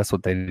Madison. That's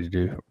what they need to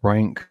do.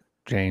 Rank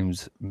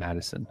James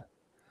Madison.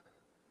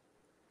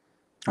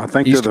 I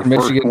think Eastern they're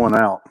the Michigan, first one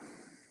out.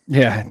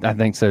 Yeah, I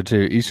think so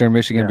too. Eastern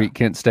Michigan beat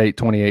Kent State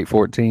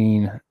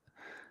 28-14.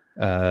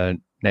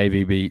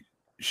 Navy beat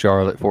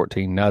Charlotte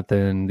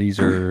 14-0. These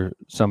are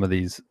some of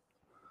these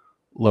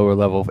lower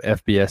level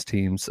FBS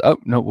teams. Oh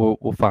no,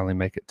 we'll finally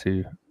make it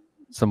to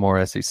some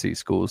more SEC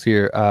schools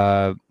here.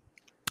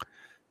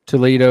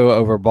 Toledo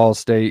over Ball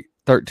State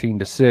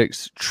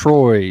 13-6.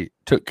 Troy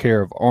took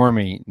care of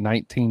Army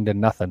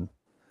 19-0.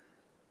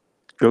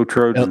 Go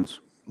Trojans.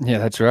 Yeah,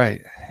 that's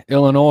right.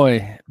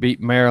 Illinois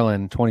beat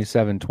Maryland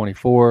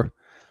 27-24.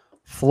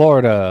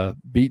 Florida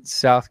beat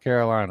South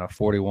Carolina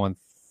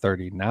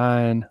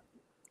 41-39.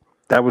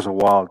 That was a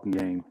wild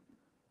game.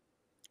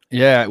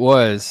 Yeah, it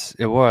was.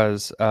 It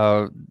was.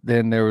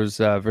 Then there was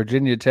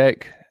Virginia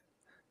Tech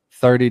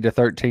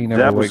 30-13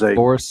 over Wake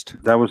Forest.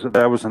 That was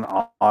an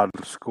odd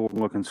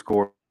looking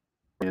score.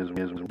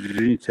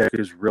 Virginia Tech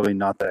is really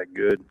not that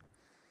good.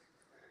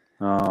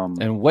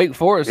 And Wake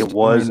Forest.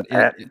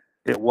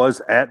 It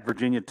was at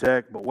Virginia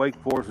Tech, but Wake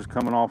Forest is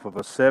coming off of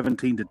a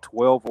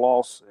 17-12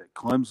 loss at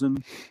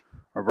Clemson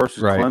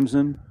versus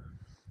Clemson.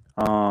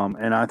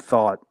 And I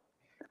thought,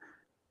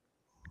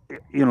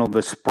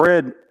 the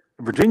spread,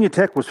 Virginia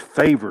Tech was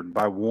favored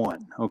by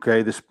 1,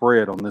 okay, the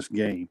spread on this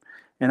game.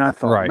 And I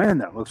thought, man,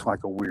 that looks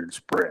like a weird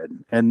spread.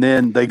 And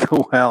then they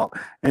go out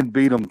and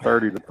beat them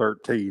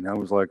 30-13. I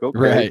was like,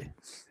 okay.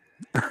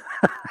 Right.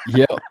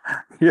 Yep.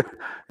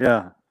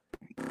 Yeah.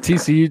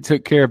 TCU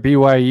took care of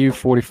BYU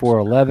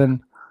 44-11.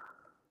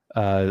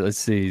 Let's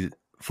see.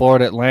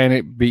 Florida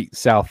Atlantic beat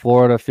South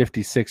Florida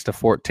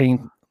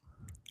 56-14.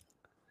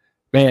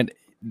 Man,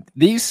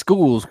 these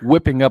schools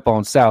whipping up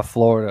on South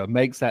Florida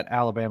makes that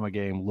Alabama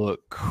game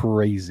look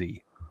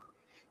crazy.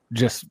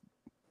 Just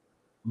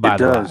by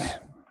the way.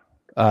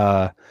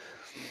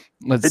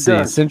 Let's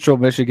see. Central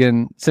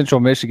Michigan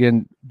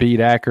beat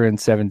Akron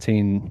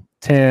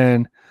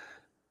 17-10.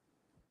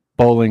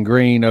 Bowling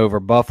Green over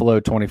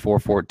Buffalo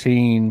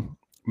 24-14.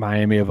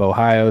 Miami of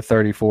Ohio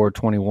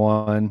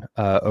 34-21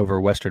 over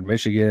Western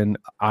Michigan.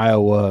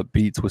 Iowa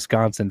beats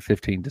Wisconsin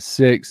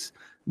 15-6.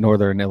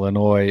 Northern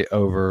Illinois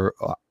over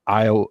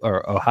Ohio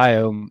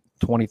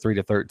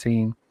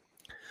 23-13.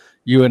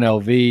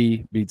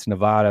 UNLV beats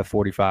Nevada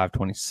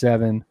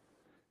 45-27.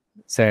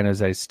 San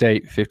Jose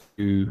State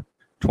 52-24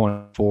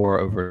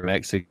 over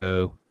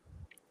Mexico.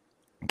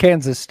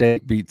 Kansas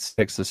State beats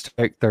Texas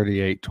Tech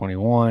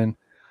 38-21.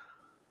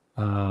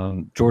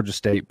 Georgia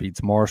State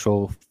beats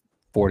Marshall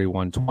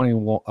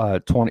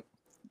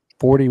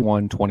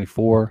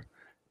 41-24.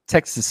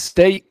 Texas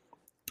State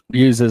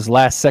uses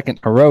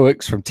last-second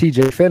heroics from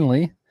TJ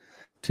Finley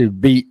to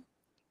beat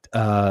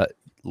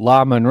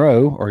La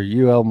Monroe or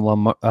UL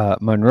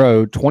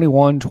Monroe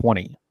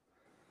 21-20.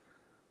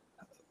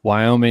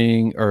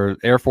 Wyoming or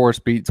Air Force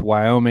beats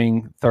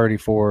Wyoming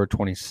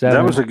 34-27.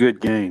 That was a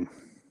good game.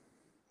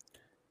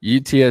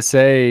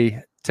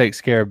 UTSA takes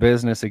care of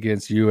business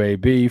against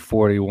UAB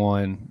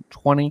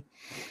 41-20.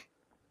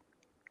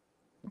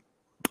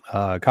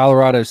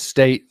 Colorado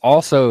State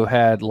also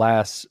had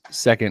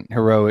last-second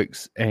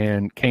heroics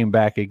and came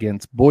back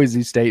against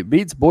Boise State.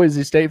 Beats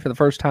Boise State for the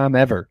first time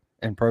ever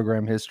in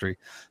program history,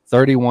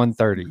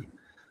 31-30.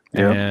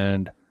 Yep.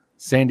 And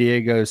San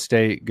Diego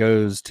State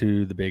goes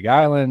to the Big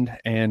Island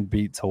and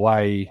beats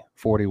Hawaii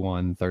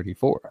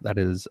 41-34. That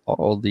is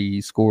all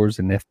the scores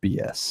in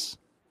FBS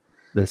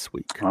this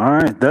week. All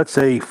right, that's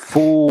a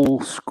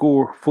full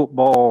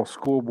football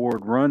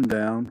scoreboard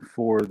rundown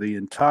for the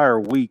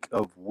entire week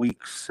of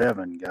Week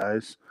 7,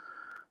 guys.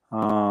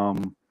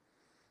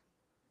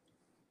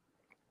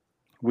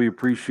 We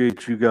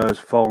appreciate you guys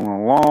following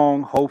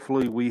along.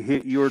 Hopefully we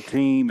hit your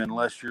team,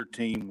 unless your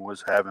team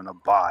was having a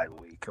bye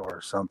week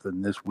or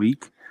something this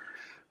week.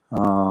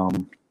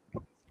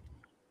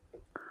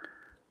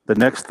 The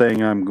next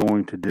thing I'm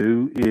going to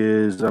do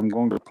is I'm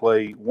going to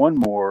play one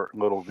more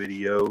little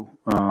video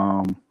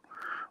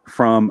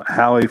from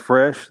Howie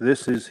Fresh.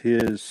 This is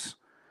his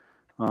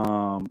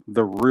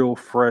The Real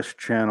Fresh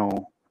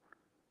channel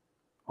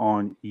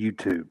on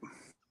YouTube.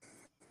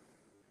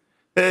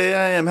 Hey,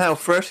 I am Hal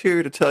Fresh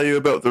here to tell you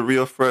about the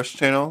Real Fresh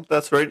channel.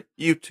 That's right,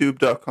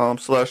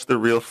 youtube.com/the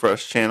Real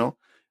Fresh channel.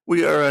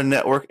 We are a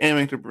network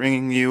aiming to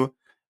bringing you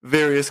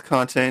various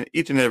content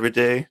each and every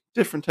day,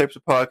 different types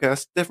of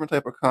podcasts, different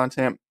type of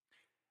content.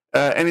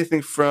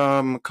 Anything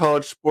from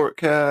college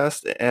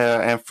SportsCast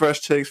and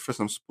fresh takes for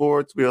some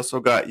sports. We also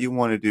got You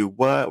Want to Do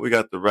What? We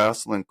got the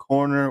Wrestling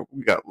Corner.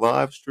 We got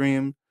live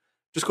stream.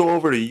 Just go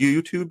over to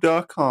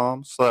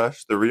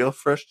youtube.com/the Real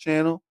Fresh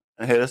channel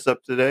and hit us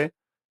up today.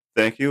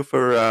 Thank you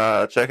for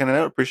checking it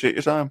out. Appreciate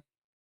your time.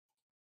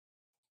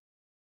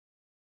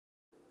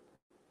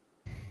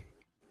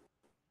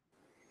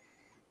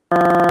 All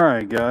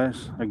right,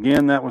 guys.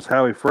 Again, that was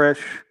Howie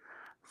Fresh,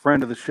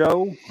 friend of the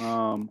show.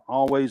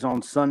 Always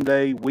on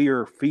Sunday, we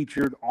are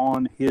featured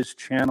on his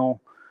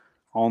channel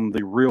on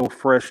the Real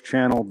Fresh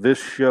channel.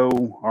 This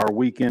show, our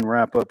weekend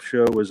wrap-up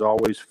show, is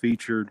always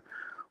featured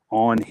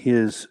on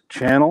his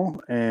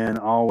channel, and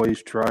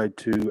always try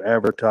to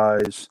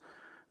advertise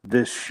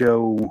this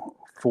show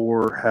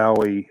for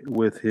Howie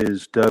with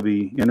his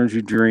W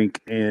energy drink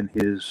and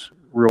his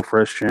Real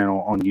Fresh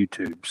channel on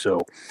YouTube.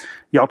 So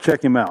y'all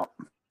check him out.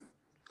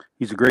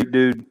 He's a great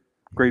dude,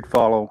 great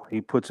follow.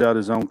 He puts out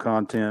his own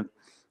content,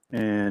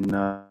 and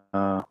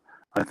I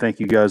think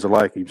you guys will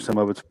like him. Some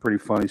of it's pretty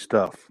funny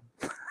stuff.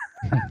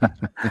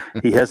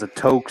 He has a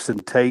Tokes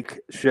and Take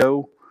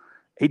show.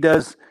 He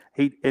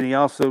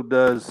also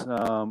does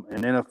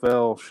an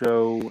NFL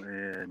show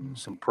and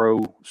some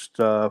pro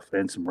stuff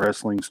and some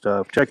wrestling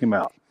stuff. Check him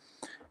out.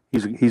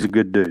 He's a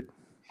good dude.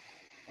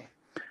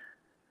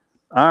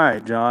 All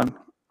right, John.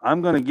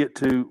 I'm going to get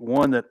to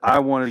one that I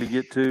wanted to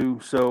get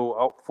to.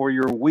 So for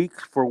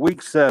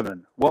week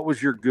 7, what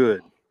was your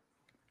good?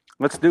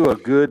 Let's do a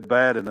good,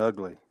 bad, and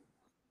ugly.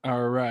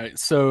 All right.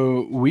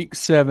 So week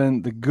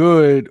 7, the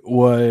good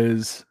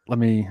was, let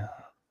me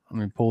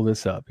pull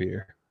this up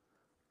here.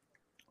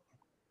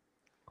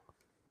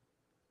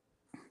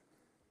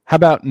 How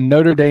about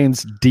Notre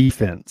Dame's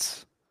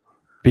defense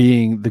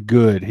being the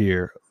good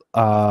here?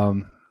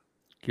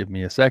 Give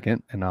me a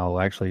second, and I'll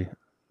actually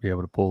be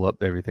able to pull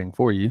up everything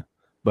for you.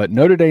 But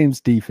Notre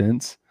Dame's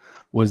defense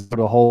was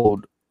able to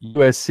hold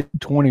USC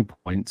 20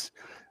 points,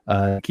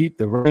 keep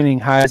the reigning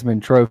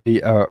Heisman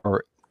Trophy,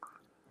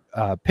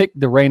 pick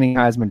the reigning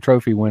Heisman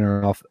Trophy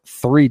winner off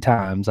 3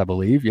 times, I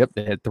believe. Yep,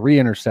 they had 3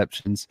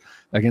 interceptions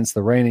against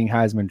the reigning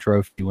Heisman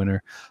Trophy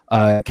winner.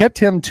 Kept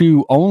him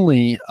to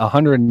only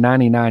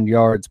 199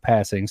 yards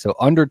passing, so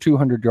under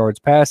 200 yards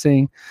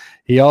passing.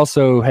 He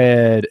also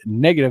had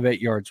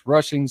 -8 yards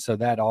rushing, so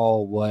that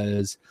all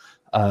was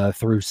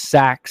through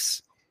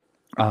sacks,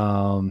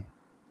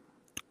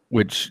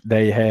 which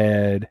they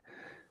had.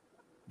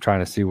 Trying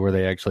to see where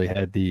they actually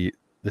had the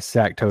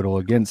sack total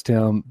against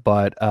him,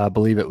 but I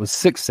believe it was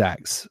 6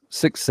 sacks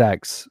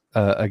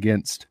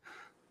against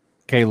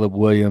Caleb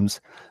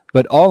Williams.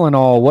 But all in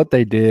all, what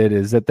they did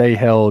is that they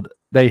held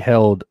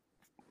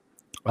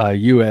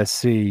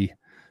USC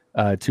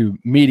to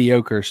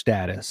mediocre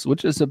status,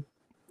 which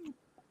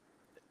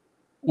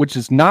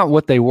is not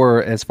what they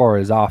were as far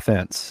as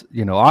offense.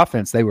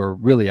 Offense, they were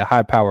really a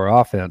high power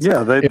offense.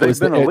 Yeah, they've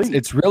been elite.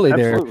 It's really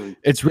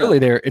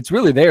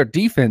their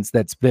defense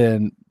that's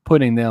been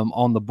putting them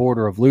on the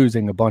border of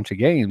losing a bunch of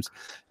games,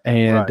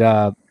 and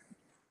Right.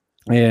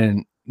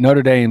 And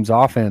Notre Dame's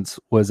offense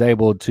was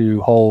able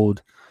to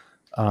hold,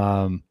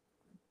 Notre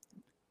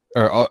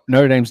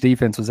Dame's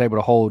defense was able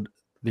to hold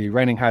the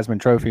reigning Heisman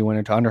Trophy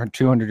winner to under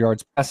 200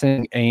 yards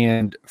passing,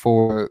 and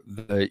for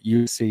the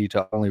UC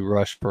to only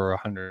rush for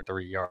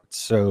 103 yards.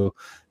 So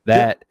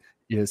that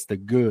is the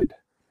good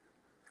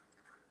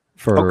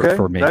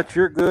for me. That's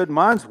your good.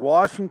 Mine's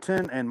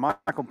Washington and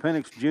Michael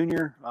Penix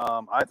Jr.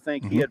 I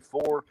think he had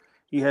 4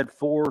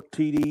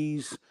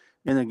 TDs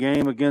in the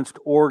game against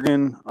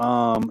Oregon.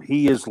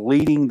 He is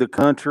leading the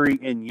country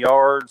in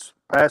yards,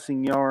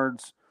 passing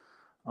yards.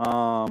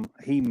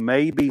 He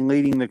may be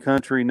leading the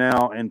country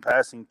now in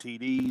passing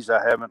TDs.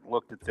 I haven't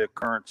looked at the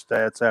current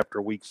stats after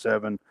week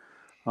 7.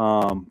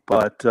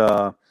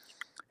 But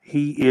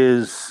he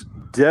is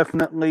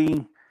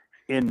definitely,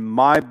 in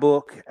my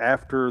book,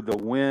 after the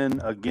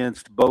win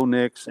against Bo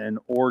Nix and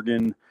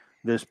Oregon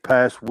this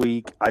past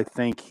week, I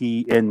think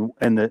he and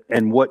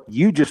what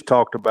you just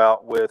talked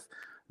about with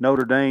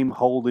Notre Dame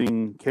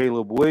holding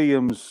Caleb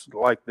Williams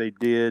like they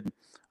did,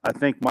 I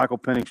think Michael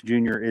Penix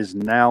Jr. is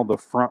now the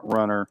front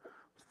runner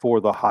for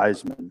the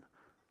Heisman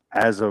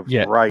as of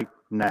right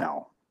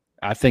now.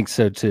 I think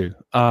so too.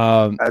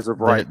 As of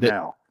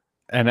now.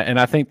 And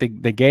I think the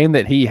game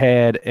that he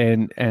had,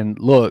 and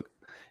look,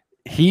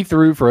 he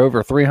threw for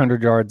over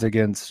 300 yards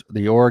against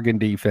the Oregon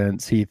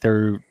defense. He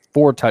threw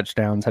 4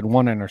 touchdowns, had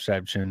 1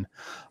 interception,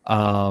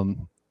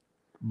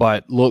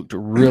 but looked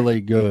really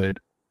good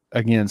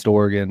against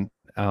Oregon.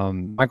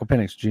 Michael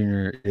Penix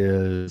Jr.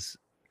 is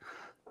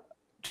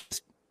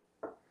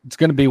it's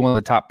going to be one of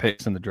the top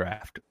picks in the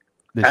draft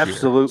this year.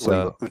 Absolutely.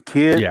 So,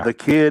 the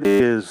kid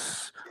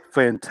is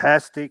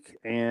fantastic,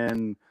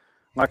 and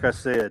like I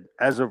said,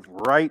 as of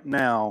right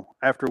now,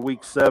 after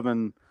week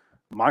 7,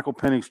 Michael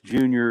Penix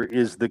Jr.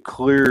 is the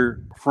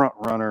clear front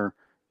runner,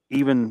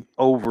 even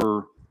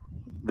over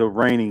the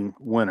reigning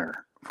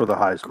winner for the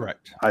Heisman.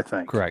 Correct. I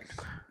think. Correct.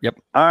 Yep.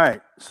 All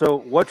right. So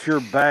what's your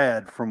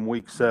bad from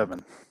week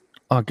 7?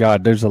 Oh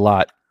God, there's a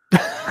lot.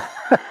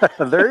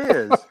 There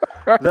is.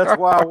 That's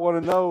why I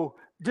want to know.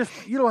 Just,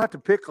 you don't have to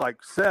pick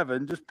like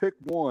 7. Just pick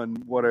one,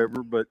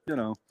 whatever. But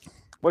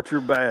what's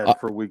your bad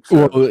for week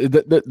 7?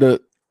 Well,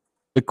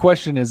 the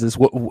question is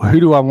who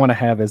do I want to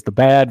have as the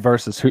bad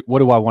versus what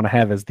do I want to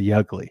have as the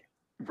ugly?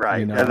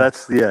 Right. And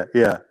that's yeah.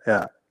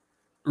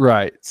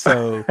 Right.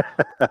 So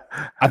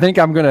I think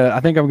I'm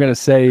gonna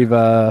save.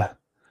 All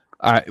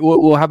right.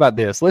 Well, how about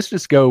this? Let's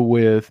just go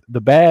with the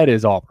bad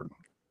is Auburn.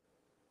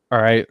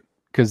 All right,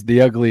 because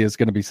the ugly is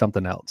going to be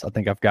something else. I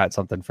think I've got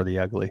something for the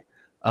ugly.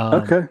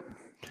 Okay.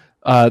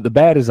 The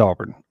bad is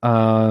Auburn.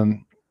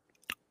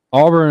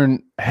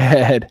 Auburn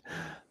had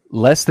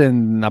less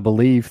than, I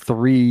believe,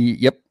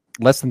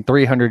 less than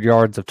 300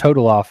 yards of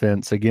total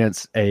offense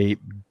against a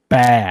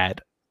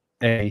bad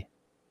LSU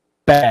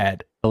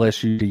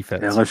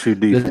defense. LSU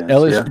The defense.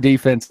 LSU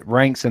defense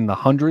ranks in the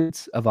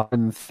hundreds of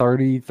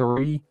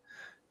 133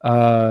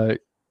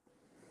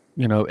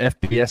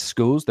 FBS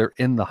schools. They're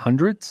in the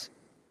hundreds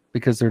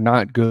because they're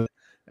not good.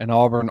 And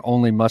Auburn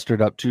only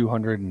mustered up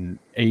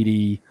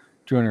 290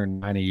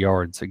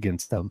 yards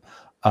against them,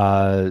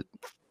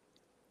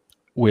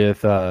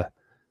 with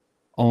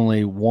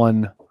only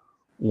one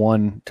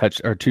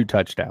touch or 2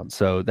 touchdowns.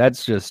 So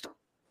that's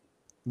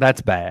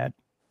bad.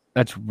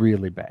 That's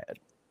really bad.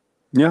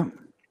 Yeah.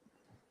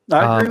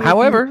 I agree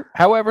with you.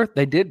 However,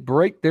 they did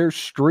break their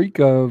streak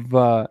of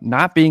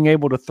not being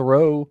able to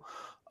throw,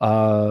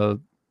 not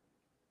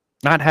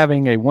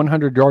having a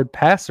 100-yard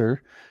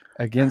passer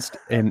against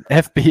an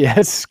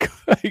FBS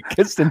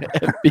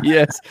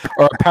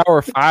or a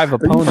Power 5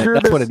 opponent. Sure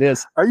That's what it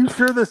is. Are you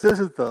sure this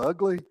isn't the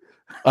ugly?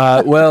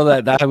 Well,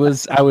 I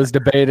was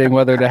debating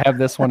whether to have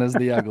this one as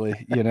the ugly,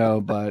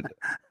 but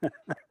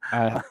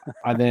I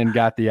then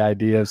got the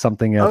idea of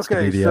something else to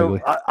be the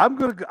ugly. I'm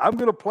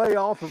gonna play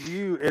off of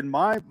you, and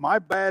my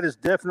bad is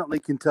definitely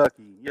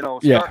Kentucky.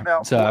 Yeah.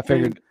 Out So 14, I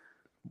figured.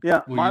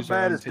 Yeah, we'll my use our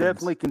bad own is teams.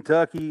 definitely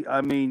Kentucky.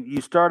 I mean,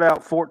 you start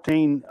out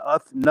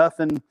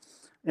 14-0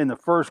 in the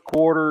first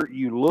quarter.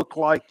 You look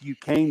like you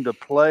came to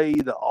play.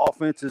 The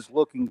offense is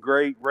looking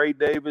great. Ray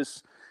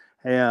Davis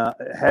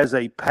has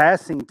a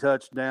passing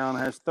touchdown,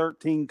 has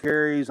 13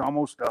 carries,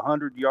 almost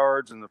 100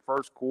 yards in the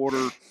first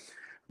quarter.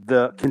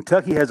 The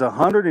Kentucky has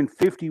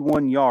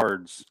 151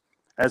 yards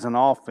as an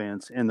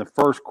offense in the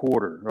first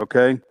quarter,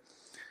 okay?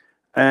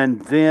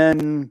 And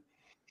then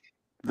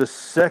the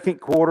second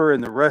quarter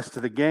and the rest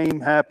of the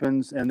game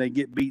happens, and they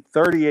get beat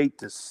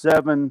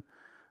 38-7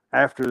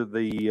 after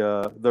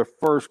the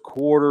first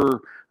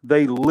quarter.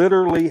 They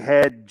literally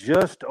had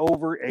just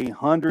over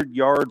 100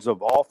 yards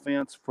of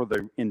offense for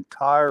the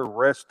entire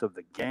rest of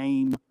the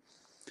game.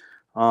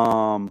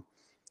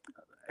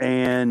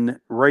 And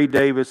Ray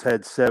Davis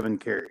had 7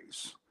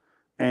 carries.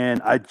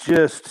 And I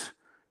just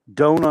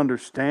don't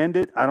understand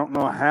it. I don't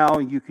know how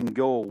you can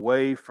go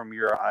away from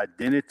your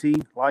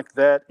identity like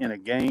that in a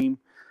game.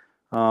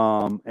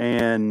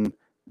 And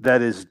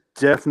that is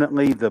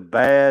definitely the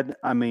bad.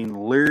 I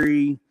mean,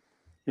 Leary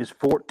is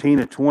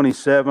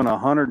 14-27,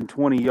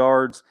 120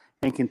 yards,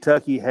 and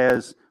Kentucky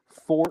has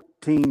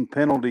 14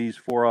 penalties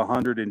for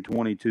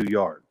 122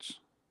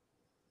 yards.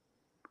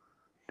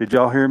 Did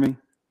y'all hear me?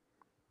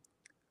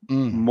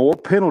 More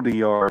penalty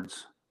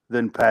yards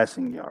than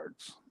passing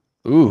yards.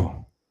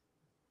 Ooh.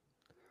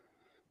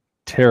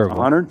 Terrible.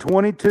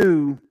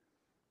 122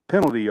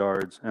 penalty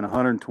yards and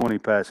 120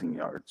 passing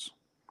yards.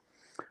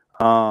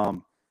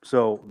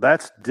 So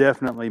that's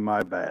definitely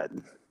my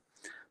bad.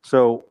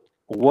 So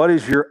what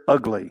is your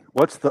ugly?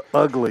 What's the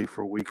ugly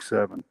for week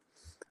 7?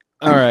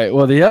 All right.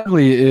 Well, the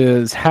ugly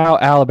is how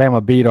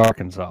Alabama beat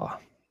Arkansas.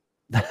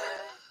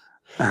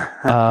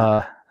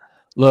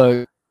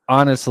 Look,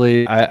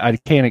 honestly, I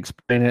can't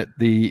explain it.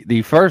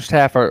 The first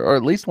half, or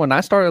at least when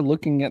I started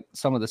looking at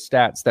some of the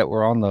stats that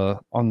were on the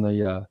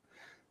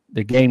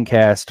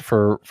GameCast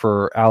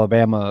for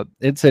Alabama,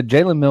 it said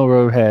Jalen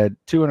Milroe had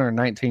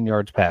 219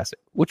 yards passing,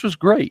 which was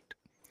great.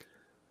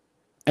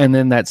 And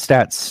then that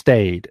stat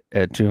stayed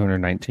at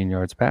 219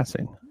 yards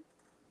passing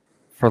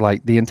for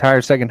like the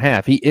entire second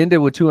half. He ended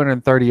with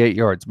 238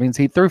 yards. Means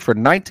he threw for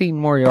 19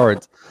 more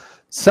yards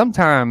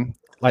sometime,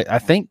 like I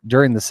think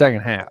during the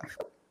second half.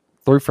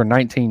 Threw for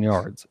 19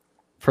 yards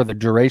for the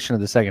duration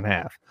of the second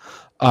half,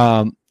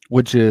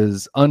 which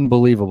is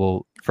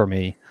unbelievable for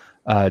me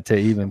to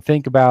even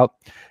think about.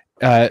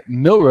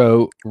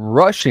 Milroe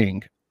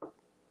rushing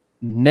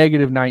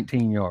negative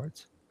 19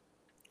 yards.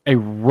 A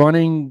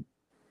running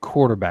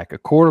quarterback, a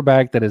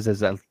quarterback that is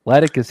as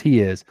athletic as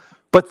he is,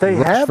 but they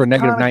rushed have for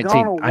negative kinda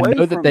 19. gone I away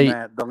know that from they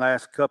that the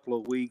last couple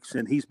of weeks,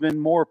 and he's been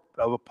more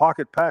of a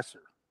pocket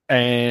passer.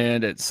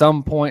 And at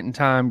some point in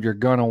time, you're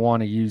gonna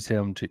want to use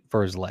him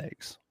for his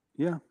legs.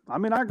 Yeah, I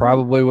mean, I agree.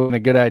 Probably wasn't a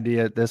good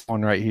idea at this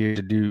one right here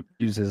to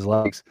use his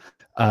legs.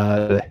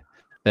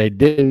 They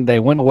didn't.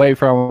 They went away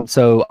from him.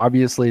 So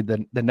obviously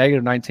the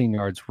negative 19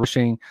 yards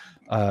rushing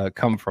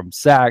come from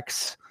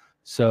sacks.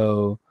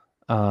 So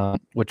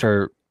which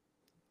are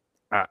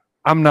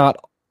I'm not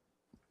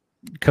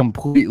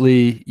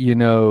completely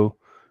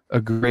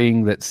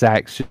agreeing that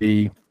sacks should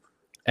be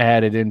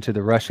added into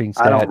the rushing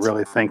stats. I don't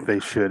really think they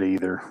should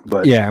either.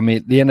 But yeah, I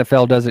mean the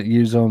NFL doesn't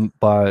use them,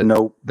 but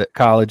nope, the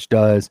college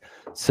does.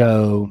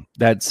 So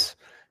that's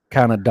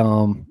kind of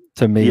dumb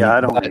to me. Yeah,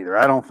 I don't either.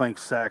 I don't think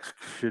sacks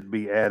should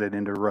be added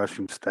into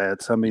rushing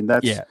stats. I mean,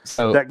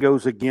 that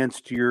goes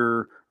against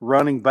your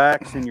running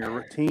backs and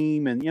your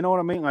team, and you know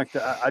what I mean. Like,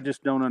 I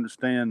just don't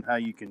understand how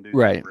you can do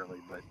that, really.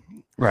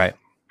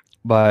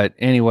 But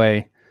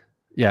anyway,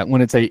 yeah,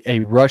 when it's a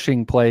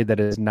rushing play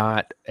that is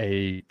not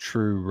a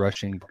true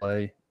rushing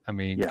play, I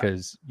mean,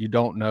 because you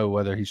don't know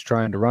whether he's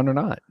trying to run or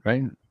not,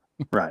 right?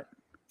 Right.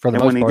 For the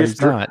And most when he part, just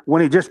he's not.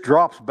 when he just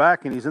drops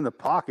back and he's in the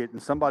pocket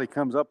and somebody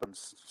comes up and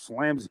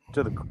slams it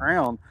to the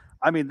ground,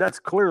 I mean, that's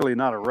clearly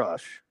not a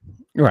rush.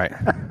 Right.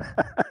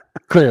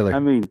 Clearly. I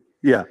mean,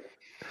 yeah.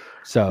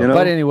 So, You know?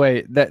 but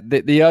anyway, that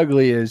the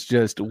ugly is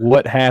just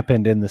what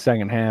happened in the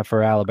second half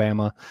for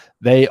Alabama.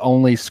 They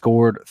only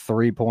scored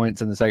 3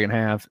 points in the second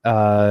half.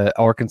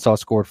 Arkansas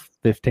scored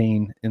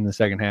 15 in the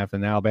second half,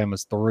 and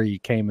Alabama's 3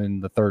 came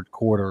in the third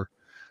quarter.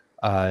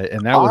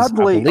 And that was,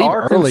 oddly, I believe,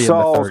 early in the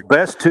Arkansas's third.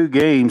 best 2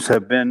 games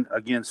have been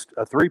against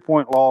a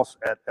 3-point loss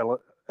at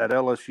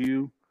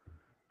LSU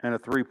and a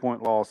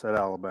 3-point loss at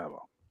Alabama.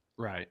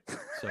 Right.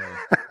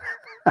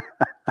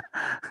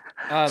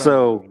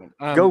 So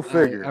go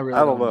figure. I really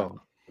I don't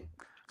know.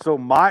 So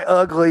my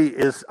ugly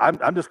is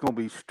I'm just going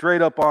to be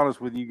straight up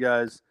honest with you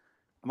guys.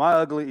 My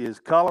ugly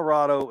is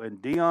Colorado and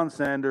Deion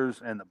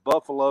Sanders and the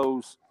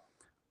Buffaloes,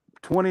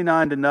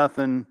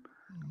 29-0.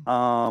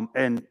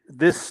 And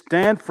this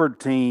Stanford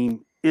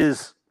team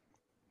is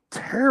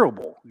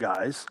terrible,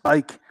 guys.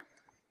 Like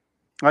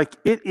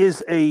it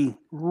is a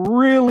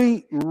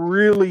really,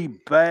 really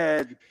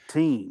bad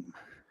team.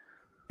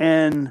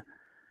 And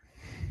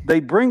they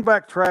bring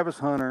back Travis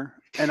Hunter,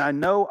 and I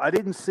know I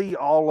didn't see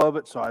all of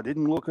it, so I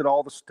didn't look at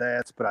all the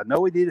stats, but I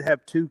know he did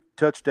have 2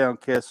 touchdown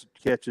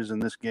catches in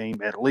this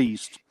game at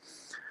least.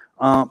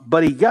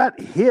 But he got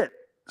hit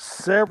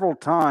several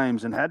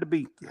times and had to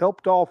be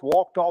walked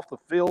off the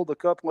field a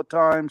couple of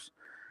times,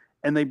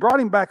 and they brought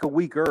him back a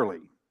week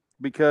early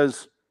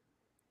because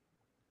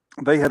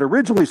they had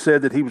originally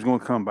said that he was going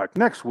to come back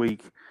next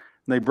week.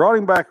 And they brought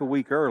him back a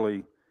week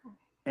early,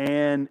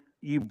 and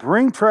you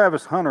bring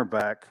Travis Hunter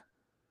back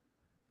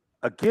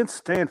against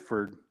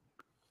Stanford,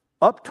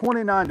 up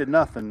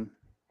 29-0.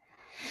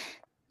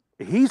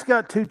 He's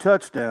got 2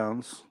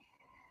 touchdowns,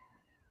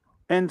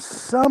 and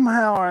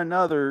somehow or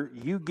another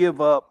you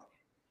give up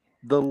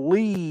the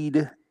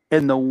lead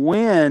and the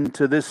win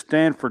to this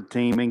Stanford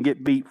team and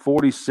get beat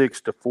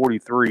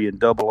 46-43 in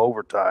double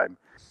overtime.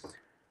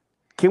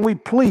 Can we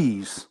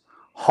please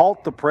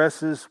halt the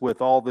presses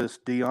with all this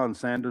Deion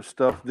Sanders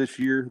stuff this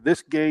year?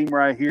 This game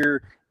right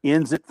here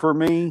ends it for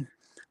me.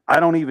 I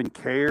don't even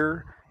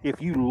care.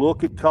 If you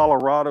look at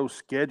Colorado's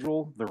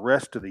schedule the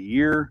rest of the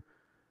year,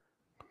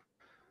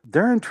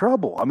 they're in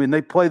trouble. I mean,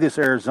 they play this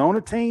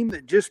Arizona team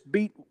that just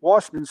beat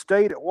Washington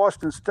State at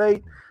Washington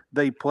State.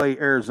 They play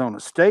Arizona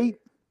State.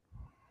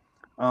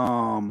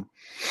 And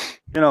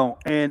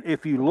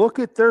if you look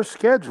at their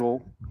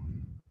schedule,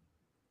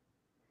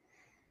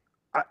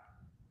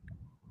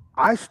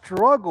 I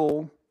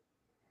struggle.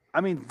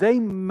 I mean, they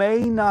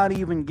may not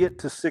even get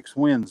to 6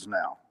 wins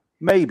now.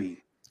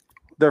 Maybe.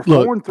 They're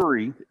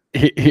 4-3.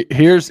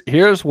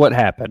 Here's what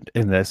happened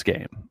in this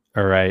game.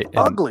 All right. And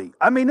ugly.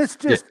 I mean, it's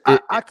just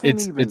I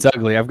can't even. It's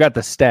ugly. I've got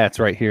the stats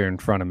right here in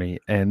front of me,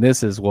 and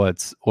this is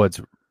what's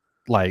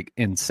like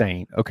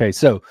insane. Okay,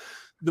 so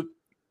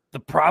the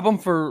problem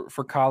for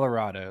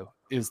Colorado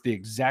is the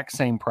exact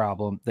same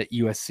problem that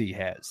USC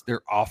has. Their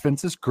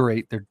offense is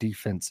great. Their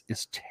defense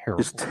is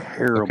terrible. It's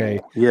terrible. Okay.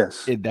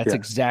 Yes. That's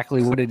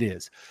exactly what it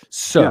is.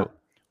 So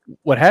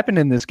what happened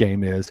in this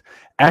game is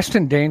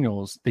Ashton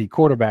Daniels, the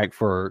quarterback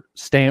for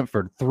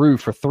Stanford, threw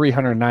for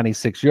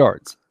 396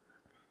 yards.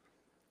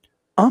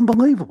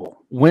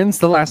 Unbelievable. When's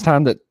the last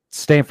time that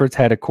Stanford's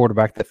had a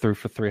quarterback that threw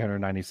for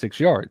 396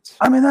 yards?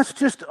 I mean, that's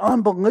just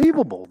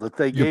unbelievable that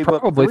they gave up. You're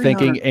probably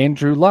thinking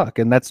Andrew Luck,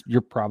 and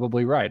you're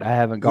probably right. I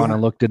haven't gone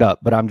and looked it up,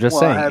 but I'm just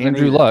saying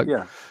Andrew Luck.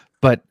 Yeah.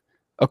 But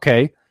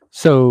okay,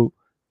 so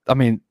I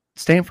mean,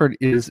 Stanford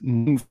is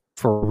known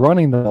for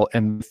running the ball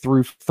and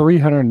threw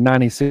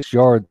 396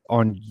 yards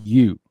on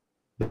you.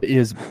 That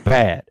is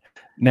bad.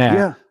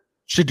 Now,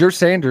 Shadur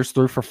Sanders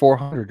threw for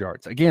 400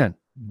 yards. Again,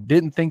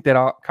 didn't think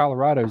that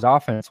Colorado's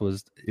offense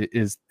is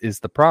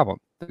the problem.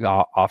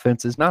 The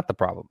offense is not the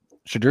problem.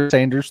 Shadur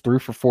Sanders threw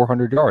for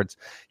 400 yards.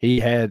 He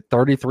had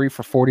 33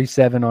 for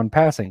 47 on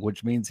passing,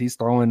 which means he's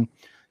throwing,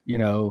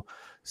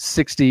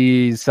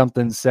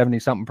 60-something,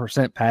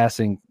 70-something%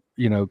 passing,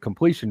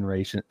 completion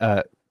rate,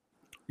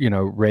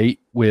 rate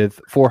with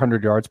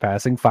 400 yards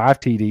passing, 5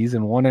 TDs,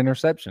 and 1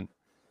 interception.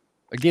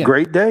 Again,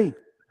 great day.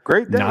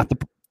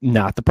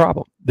 Not the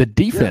problem. The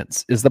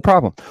defense is the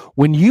problem.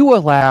 When you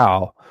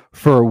allow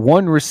for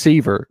one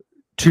receiver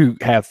to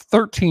have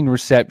 13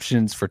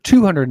 receptions for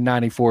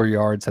 294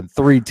 yards and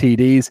 3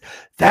 TDs,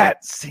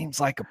 that seems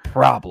like a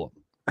problem.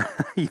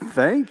 You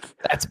think?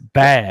 That's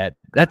bad.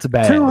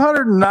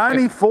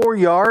 294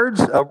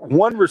 yards of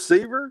one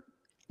receiver?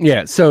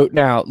 Yeah. So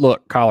now,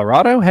 look,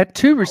 Colorado had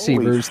 2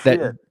 receivers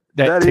that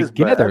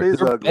together,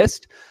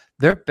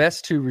 their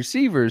best 2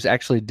 receivers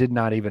actually did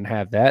not even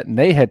have that, and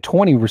they had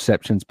 20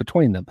 receptions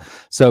between them.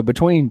 So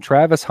between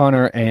Travis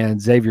Hunter and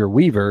Xavier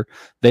Weaver,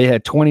 they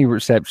had 20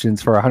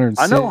 receptions for 100.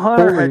 I know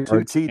Hunter had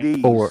 2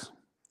 TDs.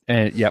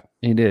 And yep,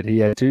 he did. He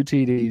had 2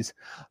 TDs,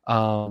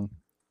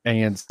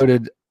 and so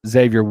did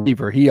Xavier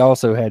Weaver. He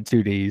also had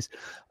 2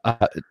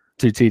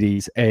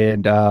 TDs,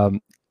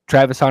 and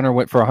Travis Hunter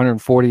went for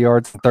 140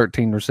 yards and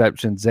 13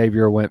 receptions.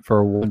 Xavier went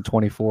for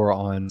 124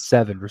 on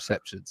 7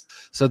 receptions.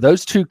 So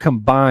those 2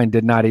 combined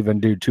did not even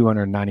do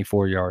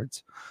 294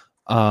 yards.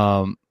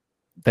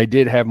 They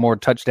did have more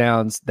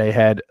touchdowns. They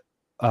had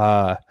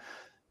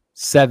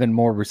 7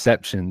 more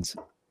receptions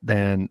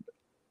than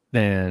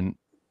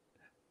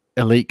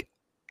Elite.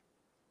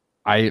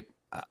 I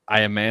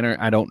am Manor.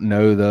 I don't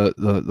know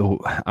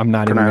the I'm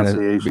not even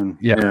pronunciation.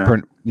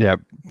 going to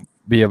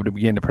be able to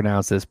begin to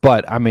pronounce this.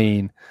 But I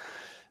mean,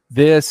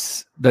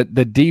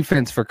 the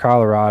defense for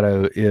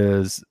Colorado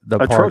is the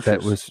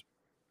Atrocious.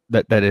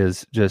 part that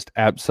is just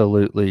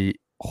absolutely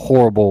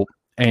horrible.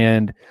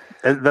 And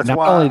that's not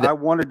why only I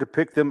wanted to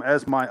pick them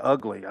as my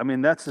ugly. I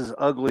mean, that's as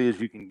ugly as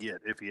you can get,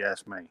 if you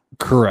ask me.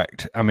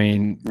 Correct. I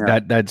mean,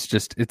 that's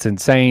just, it's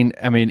insane.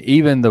 I mean,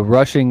 even the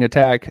rushing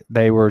attack,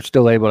 they were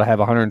still able to have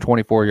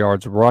 124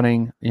 yards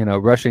running,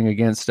 rushing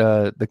against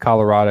the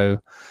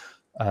Colorado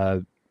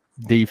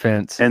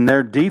defense. And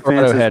their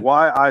defense Colorado is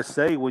why I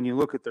say when you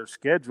look at their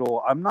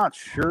schedule, I'm not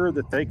sure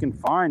that they can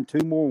find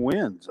 2 more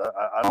wins.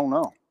 I don't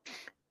know.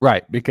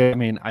 Right. Because, I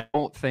mean, I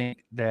don't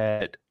think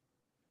that,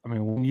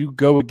 when you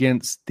go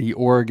against the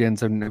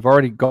Oregons, and they've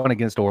already gone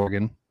against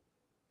Oregon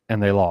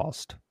and they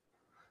lost,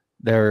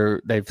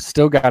 they've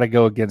still got to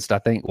go against, I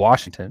think,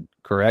 Washington,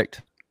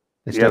 correct?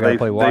 They still got to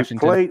play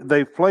Washington.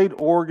 They've played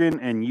Oregon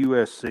and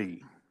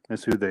USC.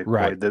 That's who they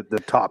played,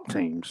 the top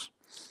teams.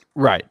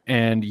 Right.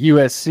 And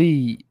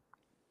USC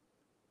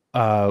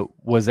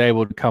was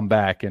able to come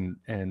back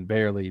and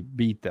barely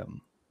beat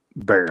them.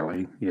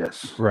 Barely,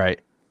 yes.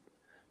 Right.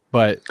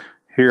 But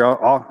here,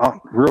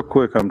 I'll real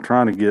quick, I'm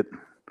trying to get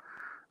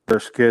their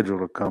schedule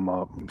to come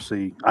up and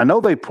see. I know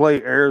they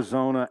play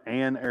Arizona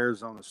and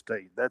Arizona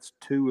State. That's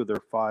 2 of their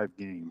 5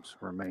 games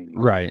remaining.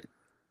 Right.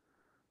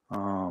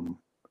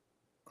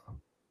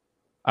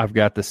 I've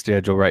got the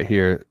schedule right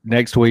here.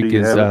 Next week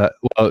is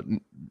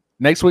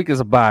next week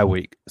is a bye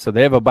week. So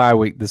they have a bye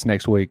week this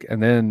next week,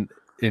 and then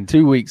in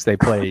 2 weeks they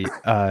play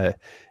at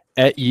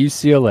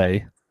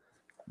UCLA.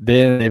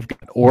 Then they've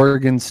got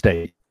Oregon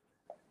State,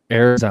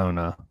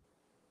 Arizona,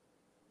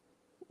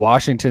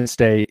 Washington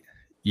State,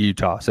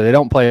 Utah. So they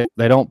don't play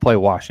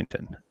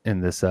Washington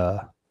in this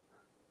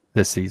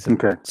season.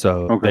 Okay.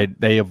 So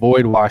they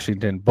avoid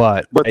Washington,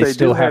 but they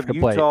still have to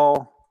play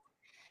Utah,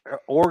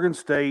 Oregon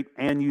State,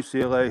 and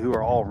UCLA, who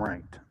are all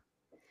ranked.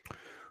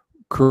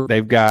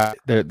 They've got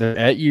they're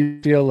at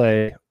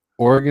UCLA,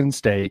 Oregon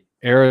State,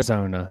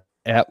 Arizona,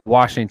 at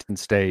Washington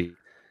State,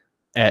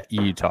 at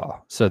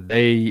Utah. So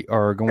they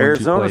are going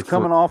Arizona's to play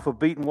coming off of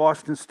beating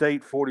Washington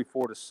State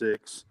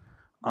 44-6.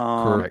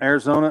 Correct.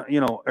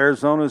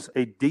 Arizona's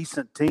a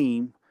decent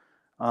team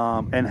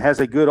and has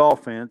a good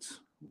offense,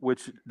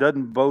 which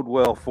doesn't bode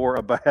well for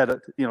a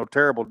bad,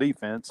 terrible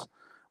defense.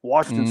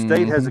 Washington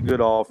State has a good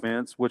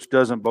offense, which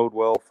doesn't bode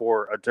well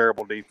for a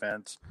terrible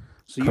defense.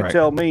 So you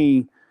tell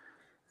me,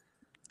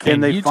 can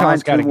they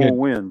Utah's find 2 more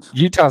wins?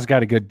 Utah's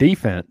got a good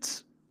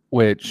defense,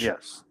 which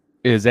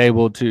is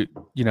able to,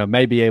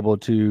 maybe able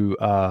to,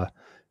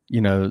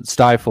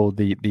 stifle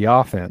the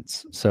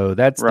offense. So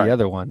that's the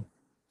other one.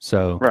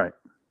 So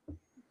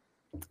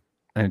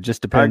and it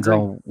just depends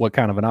on what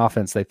kind of an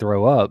offense they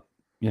throw up,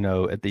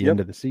 at the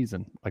end of the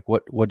season. Like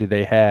what do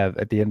they have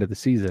at the end of the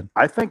season?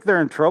 I think they're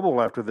in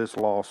trouble after this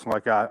loss.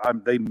 Like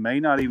they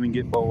may not even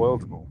get bowl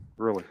eligible,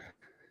 really.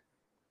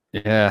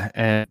 Yeah,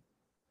 and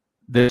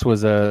this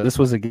was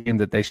a game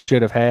that they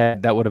should have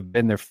had. That would have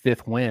been their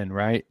 5th win,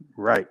 right?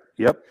 Right.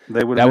 Yep.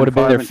 That would have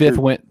been their 5th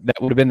win. That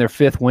would have been their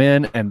 5th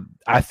win, and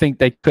I think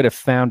they could have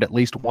found at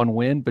least 1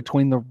 win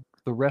between the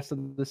rest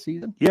of the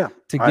season. Yeah,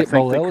 to get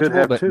bowl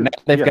eligible. But now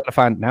they've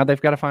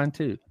got to find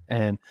 2.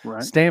 And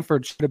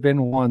Stanford should have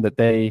been one that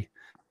they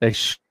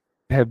should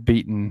have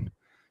beaten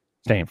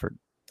Stanford,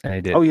 and they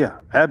did. Oh yeah,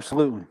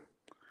 absolutely.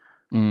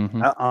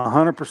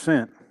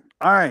 100%.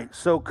 All right,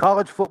 so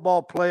college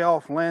football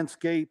playoff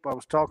landscape. I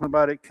was talking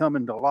about it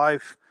coming to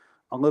life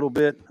a little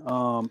bit.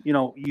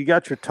 You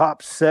got your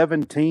top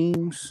 7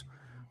 teams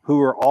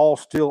who are all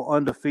still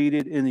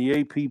undefeated in the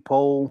AP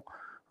poll.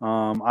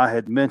 I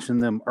had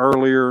mentioned them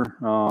earlier.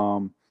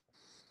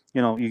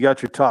 You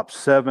got your top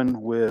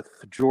 7 with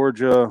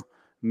Georgia,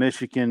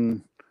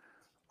 Michigan,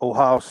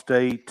 Ohio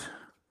State,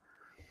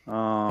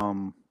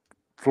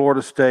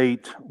 Florida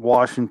State,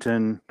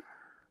 Washington,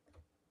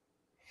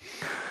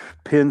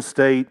 Penn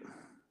State,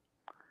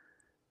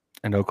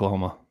 and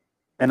Oklahoma.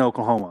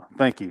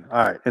 Thank you.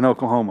 All right, in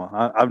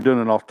Oklahoma. I'm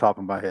doing it off the top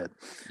of my head.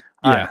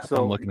 So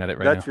I'm looking at it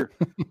right now.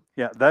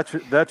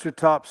 That's your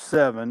top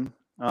 7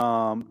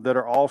 that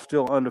are all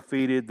still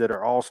undefeated, that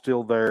are all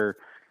still there.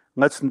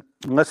 Let's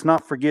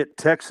not forget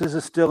Texas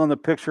is still in the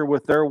picture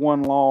with their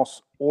 1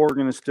 loss.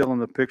 Oregon is still in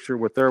the picture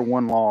with their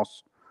 1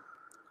 loss.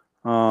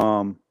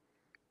 And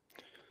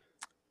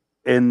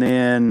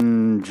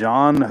then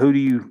John, who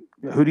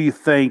do you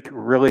think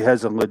really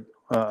has a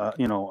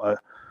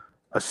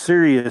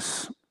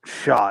serious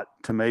shot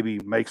to maybe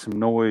make some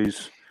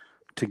noise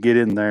to get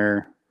in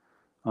there?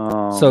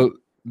 So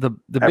the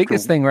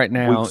biggest thing right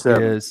now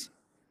is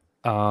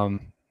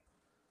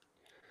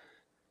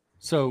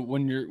so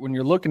when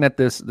you're looking at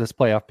this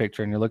playoff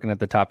picture and you're looking at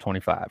the top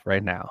 25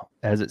 right now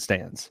as it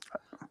stands,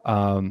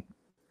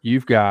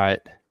 you've got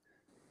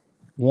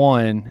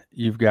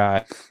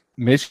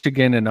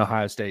Michigan and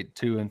Ohio State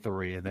 2 and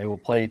 3, and they will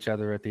play each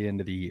other at the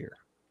end of the year.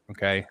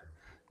 Okay,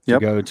 to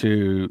go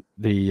to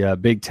the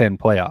Big Ten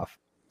playoff,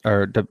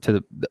 or to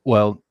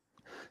the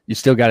you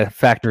still got to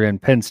factor in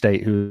Penn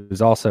State, who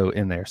is also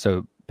in there.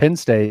 So Penn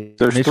State,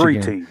 there's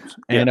Michigan, 3 teams,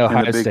 and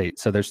Ohio State.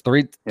 So there's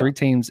three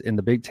teams in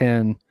the Big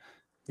Ten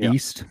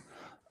East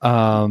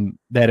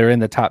that are in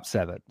the top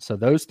 7. So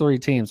those 3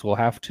 teams will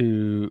have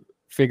to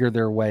figure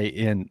their way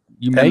in.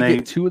 You may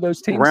get 2 of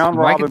those teams. Round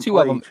you might robin get 2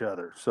 play of them. each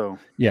other. So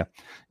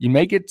you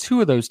may get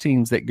 2 of those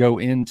teams that go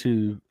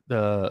into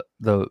the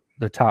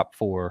top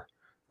 4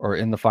 or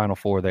in the Final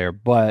 4 there,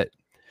 but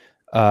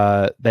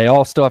they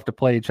all still have to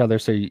play each other.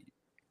 So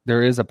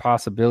there is a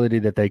possibility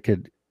that they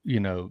could,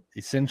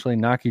 essentially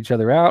knock each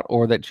other out,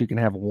 or that you can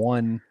have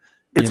one.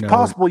 It's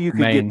possible you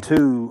could get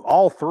 2.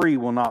 All 3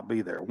 will not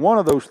be there. One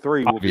of those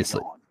 3 will be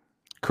gone.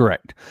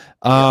 Correct.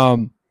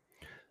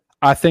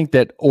 I think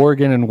that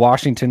Oregon and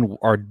Washington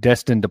are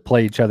destined to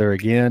play each other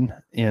again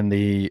in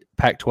the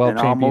Pac-12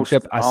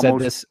 championship. I said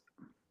this.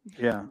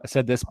 Yeah, I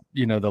said this.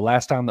 The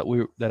last time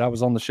that I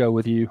was on the show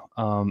with you,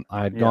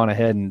 I had gone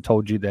ahead and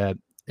told you that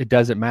it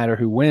doesn't matter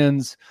who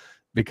wins,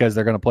 because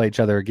they're going to play each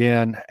other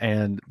again,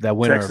 and the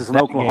winner Texas of and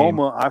that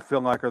Oklahoma, game, I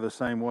feel like, are the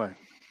same way.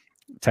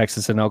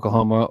 Texas and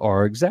Oklahoma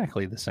are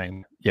exactly the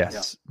same.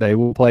 Yes, they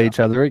will play each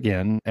other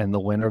again, and the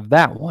winner of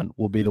that one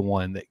will be the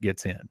one that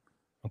gets in.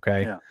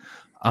 Okay.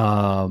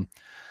 Yeah.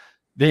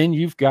 Then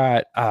you've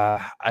got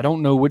I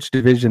don't know which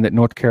division that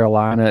North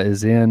Carolina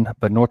is in,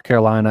 but North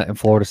Carolina and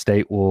Florida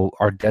State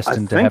are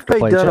destined to have to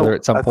play each other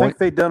at some point. I think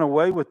they've done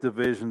away with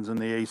divisions in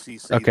the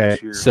ACC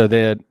this year. So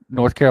then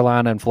North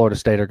Carolina and Florida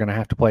State are going to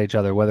have to play each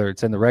other, whether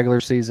it's in the regular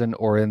season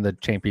or in the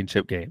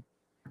championship game.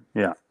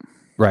 Yeah.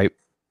 Right.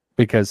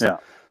 Because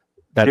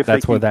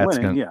that's where that's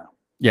going to.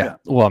 Yeah.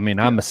 Well, I mean,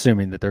 I'm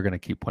assuming that they're going to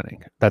keep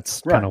winning.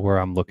 That's kind of where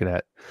I'm looking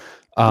at.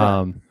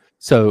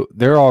 So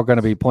they're all going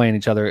to be playing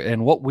each other.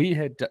 And what we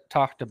had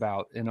talked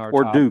about in our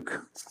top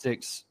Duke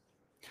 6.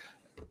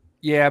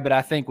 Yeah, but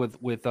I think with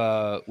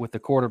the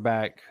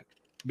quarterback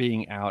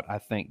being out, I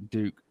think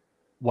Duke,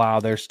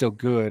 while they're still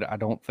good, I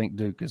don't think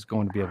Duke is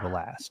going to be able to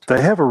last.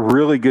 They have a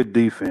really good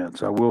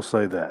defense. I will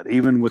say that,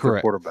 even with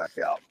the quarterback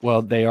out.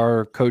 Well, they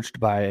are coached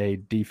by a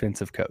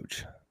defensive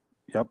coach.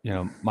 Yep.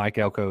 Mike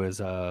Elko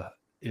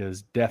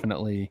is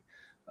definitely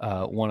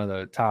one of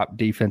the top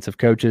defensive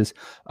coaches.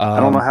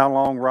 I don't know how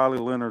long Riley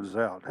Leonard is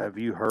out. Have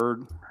you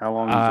heard how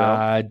long he's out?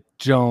 I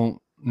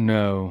don't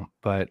know,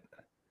 but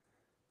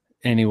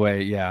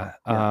anyway, yeah.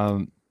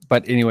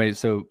 But anyway,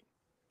 so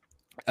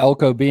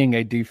Elko being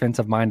a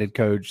defensive-minded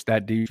coach,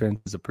 that defense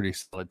is a pretty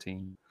solid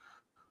team.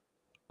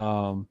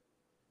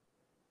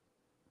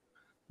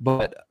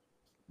 But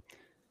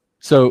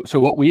so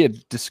what we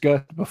had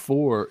discussed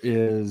before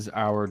is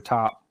our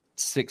top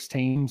 6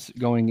 teams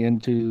going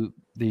into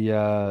the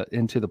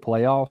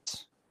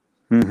playoffs,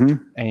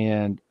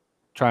 and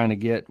trying to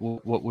get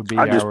what would be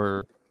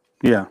our.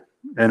 Yeah,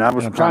 and I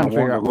was trying to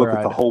figure out, look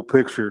at the whole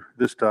picture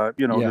this time.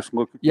 Just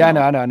look.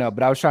 No.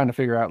 But I was trying to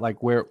figure out like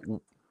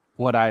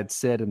what I had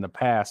said in the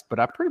past. But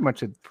I pretty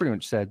much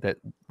said that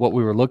what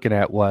we were looking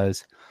at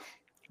was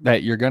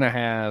that you're going to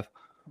have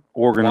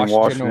Oregon and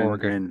Washington.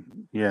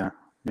 Oregon. Yeah.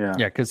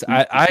 Because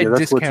I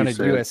discounted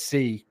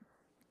USC.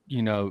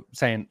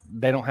 Saying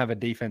they don't have a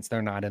defense,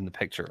 they're not in the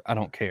picture. I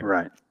don't care.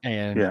 Right.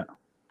 And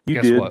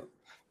guess what?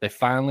 They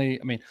finally.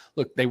 I mean,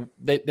 look,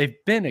 they've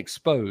been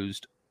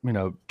exposed,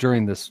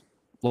 during this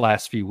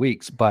last few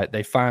weeks, but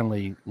they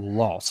finally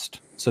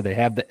lost. So they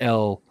have the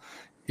L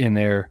in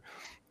their,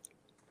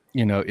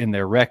 in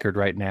their record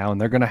right now, and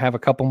they're going to have a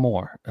couple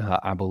more,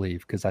 I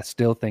believe, because I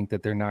still think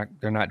that they're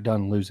not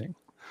done losing.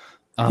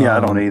 I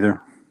don't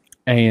either.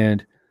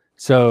 And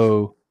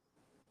so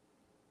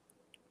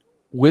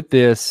with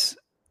this,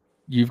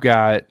 you've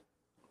got,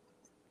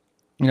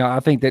 I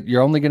think that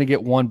you're only going to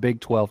get one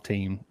Big 12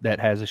 team that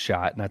has a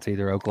shot, and that's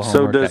either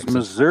Oklahoma or Texas. So does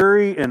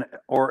Missouri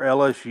or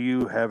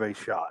LSU have a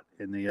shot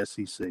in the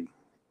SEC?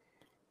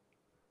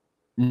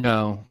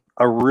 No.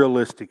 A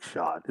realistic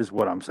shot is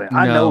what I'm saying.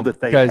 I know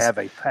that they have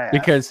a path.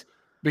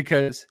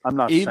 Because I'm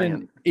not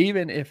even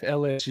if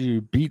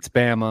LSU beats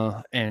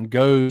Bama and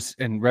goes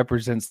and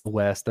represents the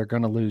West, they're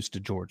going to lose to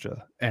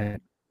Georgia. And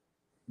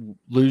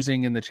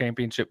losing in the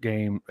championship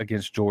game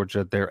against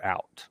Georgia, they're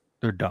out.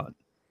 They're done.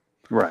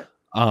 Right.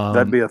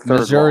 That'd be a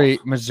third loss.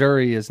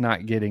 Missouri is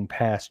not getting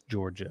past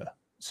Georgia.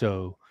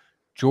 So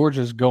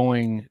Georgia's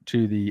going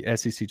to the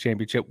SEC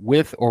championship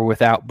with or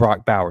without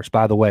Brock Bowers.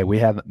 By the way, we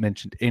haven't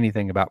mentioned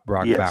anything about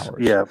Brock Bowers.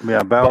 Yeah.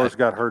 Bowers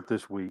got hurt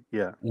this week.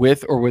 Yeah.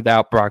 With or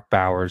without Brock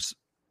Bowers,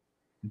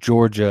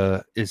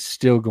 Georgia is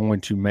still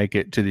going to make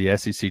it to the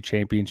SEC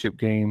championship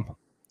game.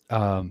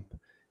 And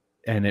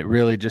it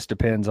really just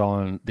depends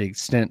on the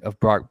extent of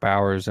Brock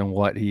Bowers and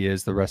what he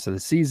is the rest of the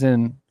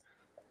season,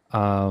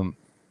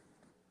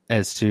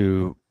 as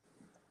to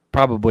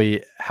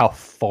probably how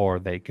far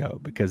they go,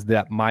 because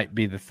that might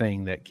be the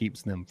thing that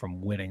keeps them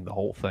from winning the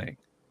whole thing.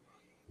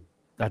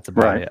 That's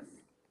about it.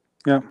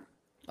 Yeah.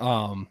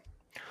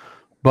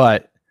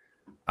 But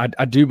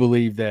I do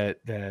believe that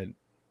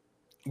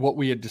what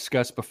we had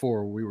discussed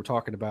before. We were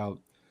talking about,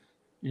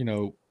 you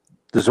know,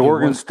 Does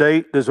Oregon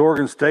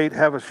State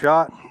have a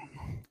shot?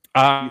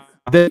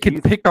 They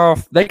could pick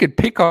off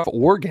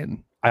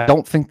Oregon. I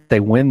don't think they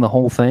win the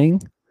whole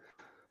thing.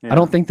 Yeah. I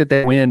don't think that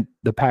they win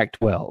the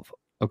Pac-12.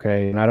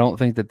 Okay, and I don't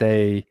think that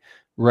they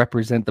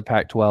represent the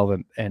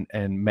Pac-12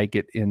 and make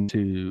it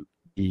into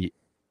the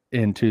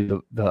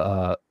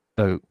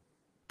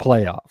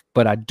playoff.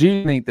 But I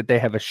do think that they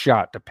have a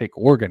shot to pick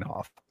Oregon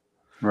off.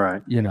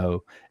 Right. You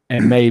know,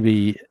 and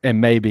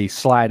maybe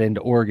slide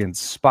into Oregon's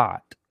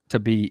spot to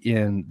be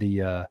in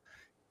the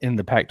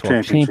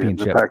Pac-12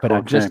 championship. But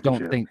I just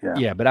don't think.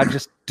 Yeah, but I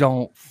just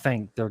don't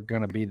think they're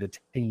going to be the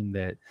team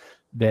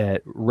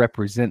that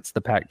represents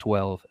the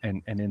Pac-12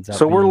 and ends up.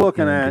 So we're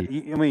looking at.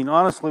 I mean,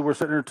 honestly, we're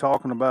sitting here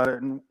talking about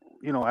it, and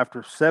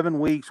after 7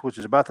 weeks, which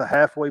is about the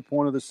halfway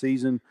point of the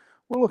season,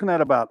 we're looking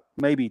at about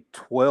maybe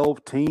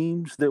 12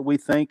 teams that we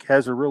think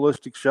has a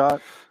realistic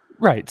shot.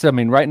 Right. So I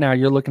mean, right now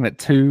you're looking at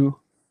two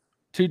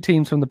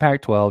teams from the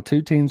Pac-12,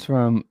 2 teams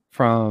from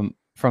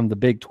the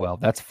Big 12.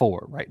 That's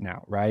 4 right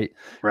now, right?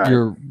 Right.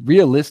 You're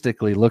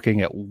realistically looking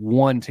at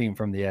 1 team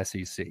from the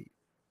SEC.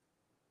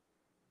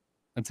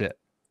 That's it.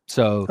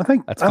 So I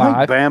think 5.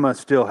 I think Bama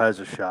still has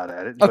a shot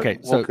at it. Okay,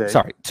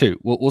 sorry, 2.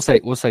 We'll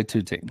say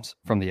 2 teams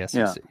from the SEC.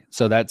 Yeah.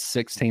 So that's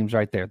 6 teams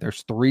right there.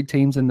 There's 3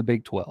 teams in the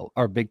Big 12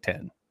 or Big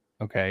 10.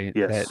 Okay,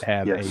 yes. that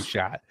have yes. a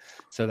shot.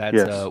 So that's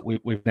yes.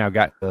 We've now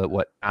got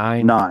 9.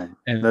 9.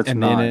 And, that's and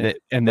 9. then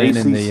in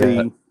the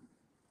ACC.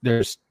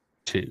 there's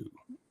 2,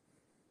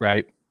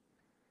 right?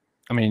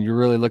 I mean, you're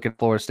really looking at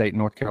Florida State,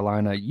 North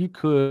Carolina. You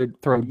could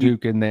throw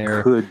Duke in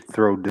there. Could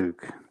throw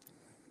Duke.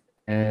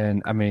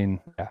 And I mean,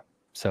 yeah.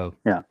 So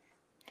yeah,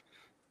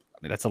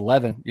 I mean that's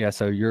 11. Yeah.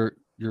 So you're.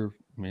 I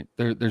mean,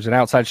 there's an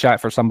outside shot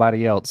for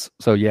somebody else.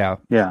 So yeah.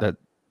 That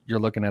you're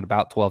looking at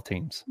about 12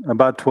 teams.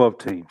 About 12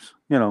 teams.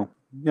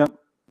 Yep.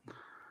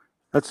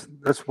 That's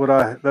what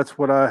I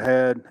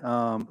had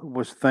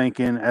was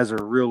thinking as a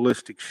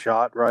realistic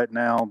shot right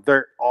now.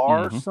 There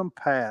are some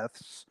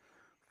paths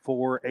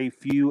for a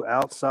few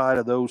outside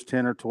of those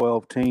 10 or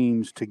 12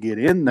 teams to get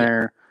in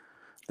there.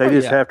 They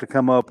just have to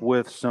come up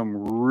with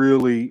some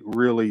really,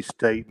 really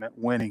statement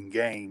winning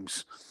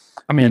games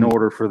in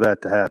order for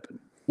that to happen.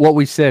 What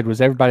we said was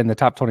everybody in the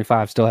top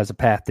 25 still has a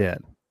path in.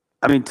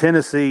 I mean,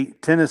 Tennessee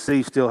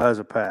still has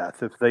a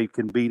path if they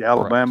can beat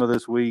Alabama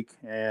this week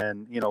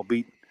and,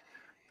 beat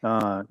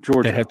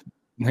Georgia.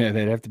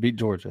 They'd have to beat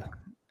Georgia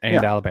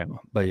and Alabama.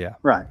 But yeah.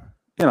 Right.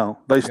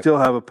 They still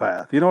have a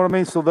path. You know what I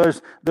mean? So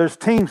there's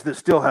teams that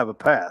still have a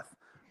path.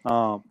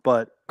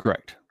 But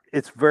correct.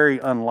 It's very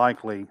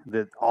unlikely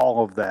that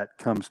all of that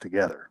comes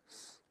together.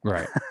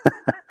 Right.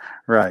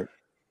 Right.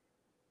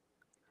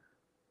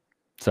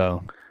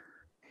 So.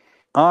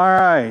 All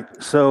right.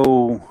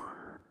 So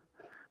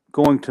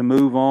going to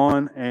move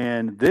on.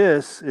 And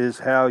this is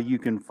how you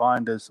can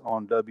find us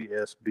on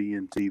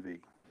WSBN TV.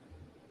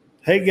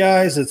 Hey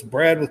guys, it's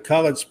Brad with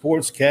College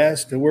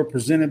SportsCast, and we're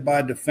presented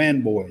by the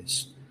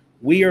Fanboys.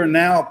 We are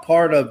now a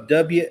part of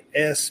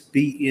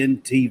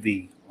WSBN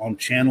TV on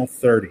Channel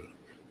 30.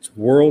 It's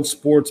World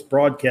Sports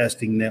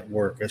Broadcasting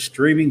Network, a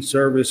streaming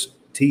service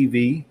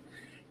TV,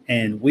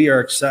 and we are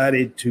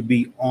excited to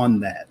be on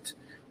that.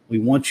 We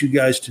want you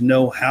guys to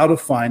know how to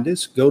find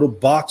us. Go to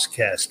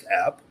BoxCast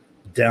app,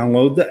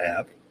 download the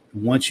app.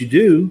 Once you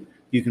do,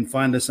 you can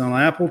find us on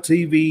Apple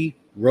TV,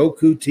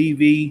 Roku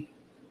TV,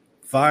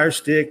 Fire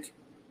Stick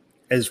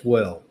as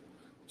well.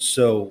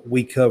 So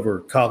we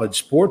cover college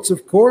sports,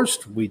 of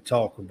course. We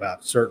talk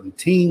about certain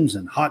teams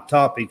and hot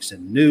topics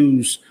and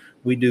news.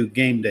 We do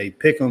game day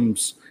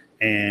pick'ems,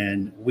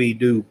 and we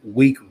do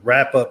week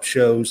wrap-up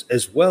shows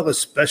as well as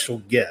special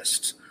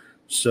guests.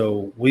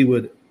 So we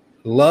would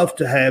love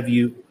to have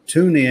you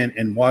tune in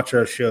and watch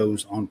our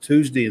shows on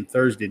Tuesday and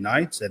Thursday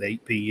nights at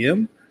 8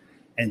 p.m.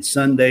 and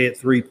Sunday at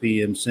 3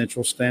 p.m.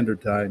 Central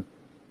Standard Time.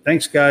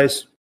 Thanks,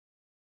 guys.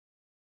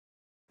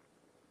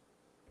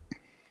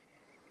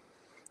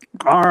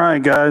 All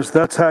right, guys,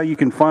 that's how you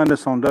can find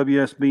us on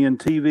WSBN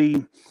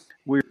TV.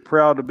 We're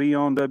proud to be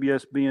on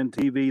WSBN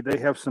TV. They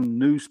have some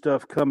new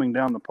stuff coming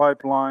down the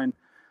pipeline.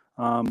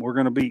 We're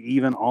going to be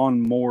even on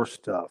more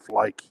stuff,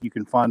 like you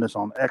can find us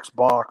on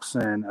Xbox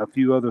and a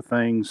few other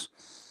things.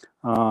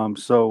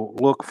 So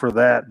look for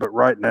that. But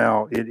right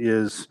now it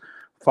is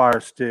Fire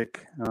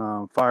Stick,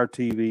 Fire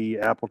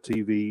TV, Apple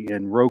TV,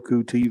 and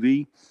Roku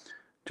TV.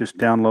 Just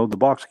download the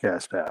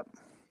BoxCast app.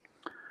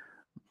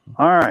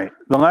 All right.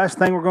 The last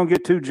thing we're going to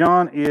get to,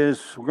 John,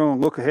 is we're going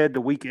to look ahead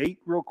to Week 8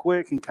 real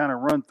quick and kind of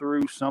run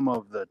through some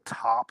of the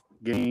top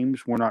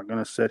games. We're not going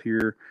to sit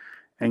here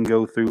and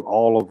go through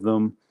all of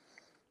them,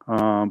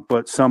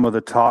 but some of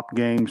the top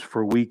games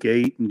for Week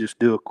 8 and just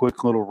do a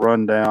quick little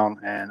rundown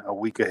and a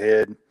week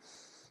ahead.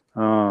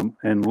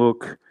 And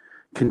look,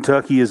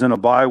 Kentucky is in a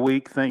bye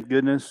week, thank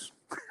goodness.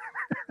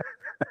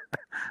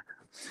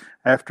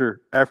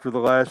 After the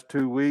last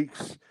 2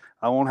 weeks.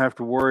 I won't have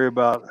to worry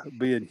about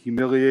being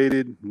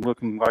humiliated and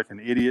looking like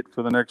an idiot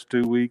for the next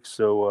 2 weeks.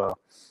 So,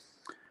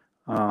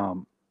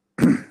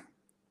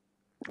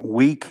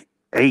 Week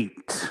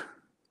 8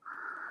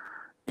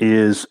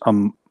 is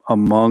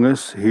among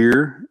us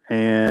here,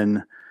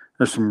 and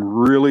there's some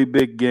really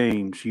big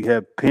games. You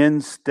have Penn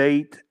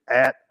State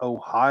at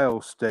Ohio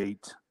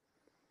State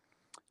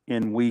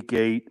in Week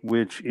 8,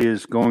 which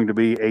is going to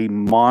be a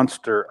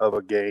monster of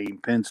a game.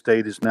 Penn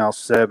State is now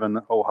 7,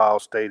 Ohio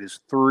State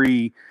is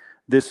 3.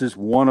 This is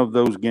one of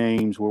those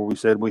games where we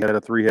said we had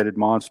a three-headed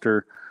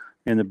monster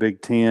in the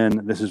Big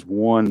Ten. This is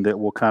one that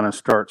will kind of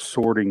start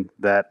sorting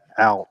that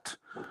out.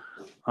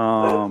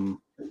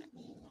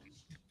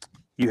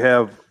 You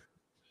have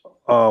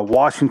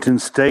Washington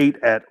State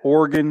at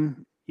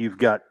Oregon. You've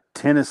got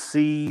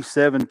Tennessee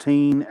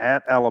 17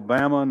 at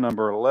Alabama,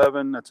 number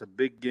 11. That's a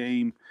big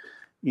game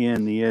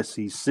in the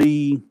SEC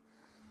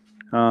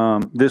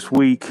this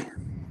week.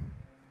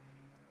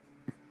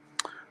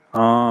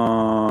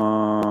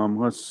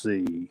 Let's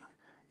see.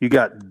 You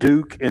got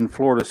Duke and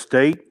Florida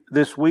State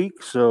this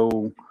week.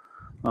 So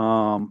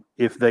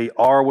if they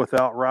are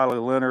without Riley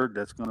Leonard,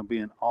 that's going to be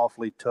an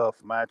awfully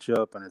tough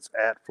matchup, and it's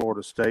at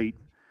Florida State.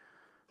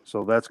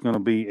 So that's going to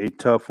be a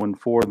tough one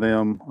for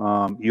them.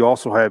 You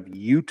also have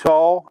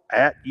Utah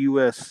at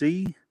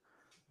USC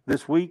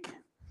this week.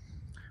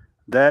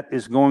 That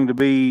is going to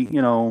be,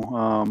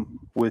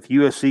 with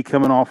USC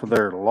coming off of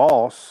their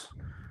loss,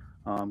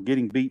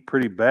 getting beat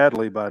pretty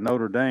badly by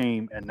Notre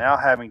Dame, and now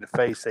having to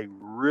face a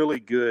really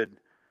good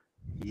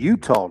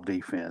Utah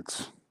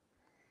defense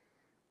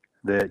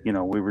that,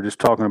 we were just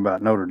talking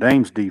about Notre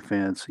Dame's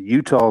defense.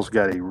 Utah's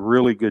got a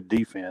really good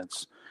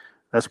defense.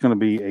 That's going to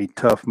be a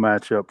tough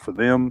matchup for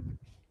them.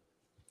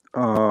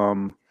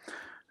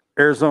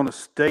 Arizona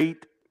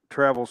State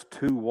travels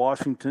to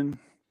Washington.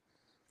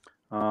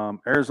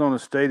 Arizona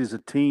State is a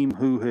team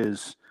who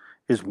is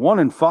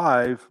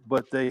 1-5,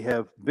 but they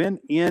have been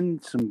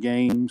in some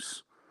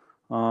games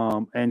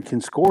and can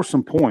score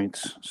some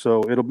points.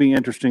 So it'll be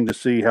interesting to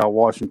see how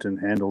Washington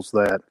handles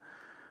that.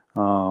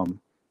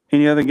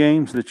 Any other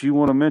games that you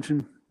want to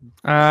mention?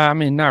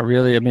 Not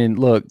really.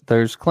 Look,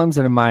 there's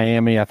Clemson and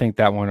Miami. I think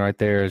that one right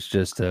there is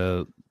just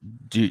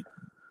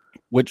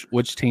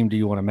which team do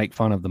you want to make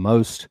fun of the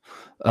most?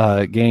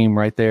 Game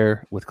right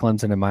there with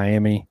Clemson and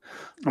Miami.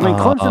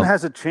 Clemson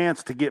has a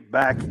chance to get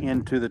back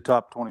into the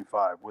top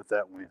 25 with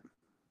that win.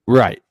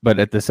 Right, but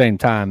at the same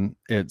time,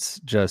 it's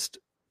just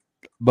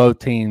both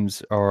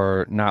teams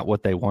are not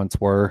what they once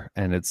were,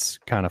 and it's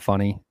kind of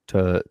funny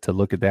to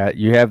look at that.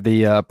 You have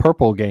the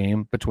purple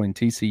game between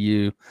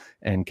TCU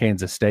and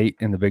Kansas State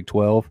in the Big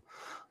 12.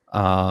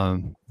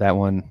 That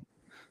one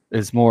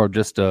is more of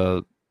just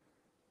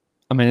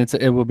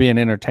it will be an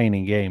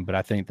entertaining game, but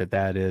I think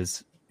that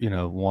is,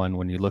 one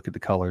when you look at the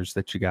colors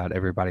that you got,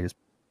 everybody is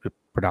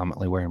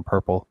predominantly wearing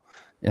purple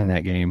in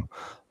that game.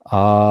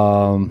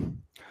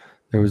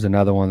 There was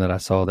another one that I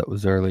saw that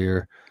was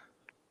earlier.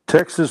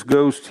 Texas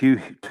goes to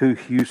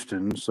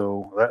Houston,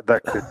 so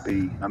that could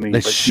be. They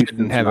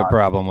shouldn't have a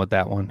problem with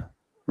that one.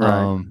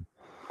 Right.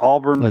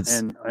 Auburn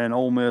and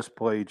Ole Miss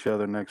play each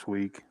other next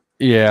week.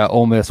 Yeah,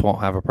 Ole Miss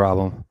won't have a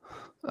problem.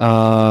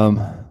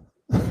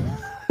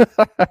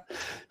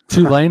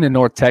 Tulane and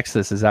North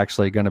Texas is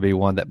actually going to be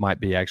one that might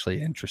be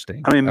actually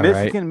interesting.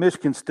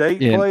 Michigan State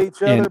play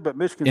each other, but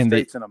Michigan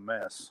State's in a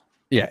mess.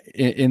 Yeah,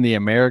 in the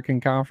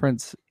American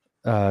Conference,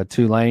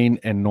 Tulane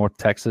and North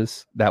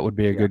Texas, that would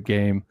be a good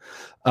game.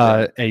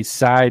 A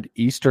side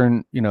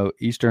Eastern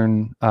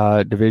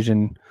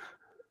Division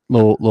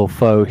little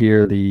foe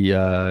here,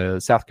 the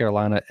South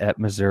Carolina at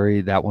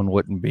Missouri. That one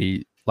wouldn't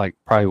be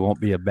probably won't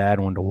be a bad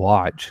one to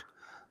watch.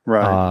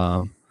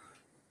 Right.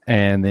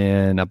 And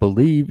then I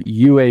believe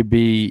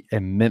UAB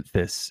and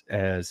Memphis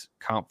as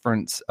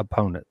conference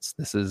opponents.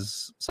 This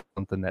is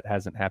something that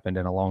hasn't happened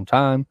in a long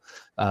time.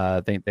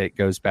 I think that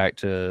goes back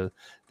to,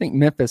 I think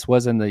Memphis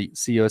was in the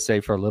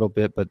CUSA for a little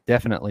bit, but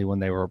definitely when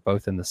they were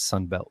both in the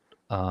Sun Belt.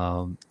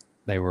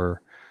 They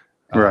were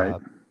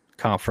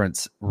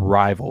conference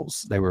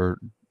rivals. They were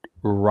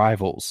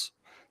rivals.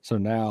 So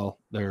now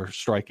they're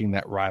striking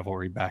that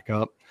rivalry back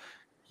up.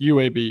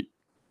 UAB,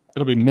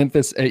 it'll be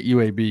Memphis at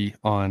UAB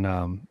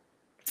on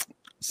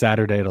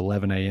Saturday at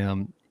 11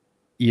 a.m.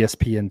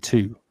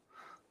 ESPN2.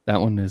 That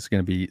one is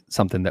going to be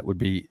something that would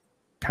be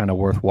kind of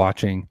worth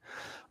watching.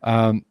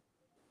 And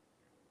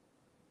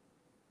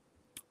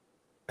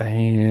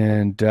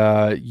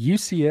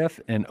UCF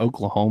and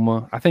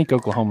Oklahoma. I think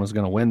Oklahoma is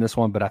going to win this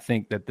one, but I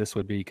think that this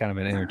would be kind of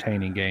an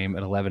entertaining game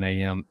at 11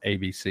 a.m.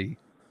 ABC.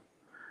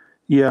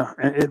 Yeah,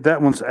 and that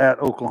one's at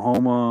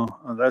Oklahoma.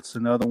 That's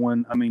another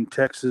one.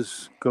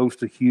 Texas goes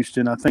to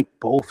Houston. I think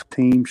both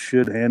teams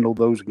should handle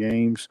those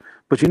games,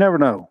 but you never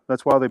know.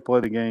 That's why they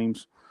play the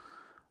games.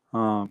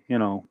 You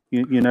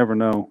never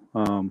know.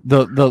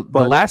 The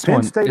last Penn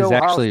one State, is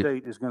Ohio actually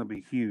State is going to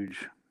be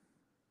huge.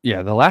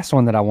 Yeah, the last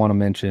one that I want to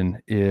mention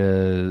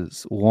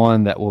is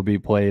one that will be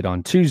played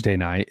on Tuesday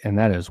night, and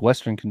that is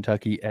Western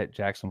Kentucky at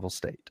Jacksonville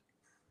State.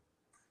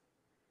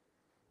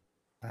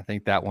 I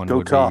think that one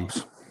would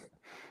Tops.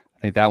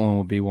 I think that one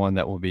will be one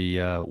that will be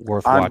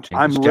worth watching.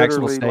 I'm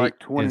Jacksonville literally State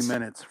 20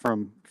 minutes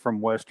from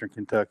Western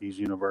Kentucky's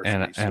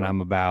university. And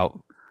I'm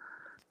about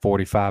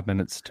 45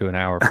 minutes to an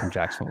hour from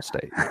Jacksonville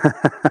State.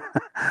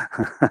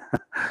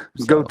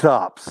 Go So-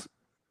 Tops.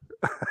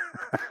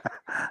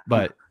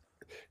 But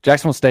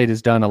Jacksonville State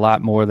has done a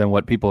lot more than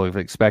what people have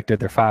expected.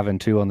 They're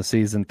 5-2 on the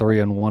season,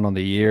 3-1 on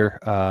the year,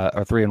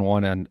 or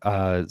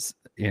 3-1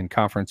 in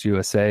Conference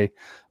USA.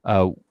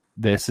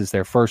 This is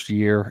their first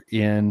year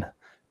in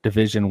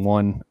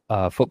Division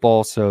I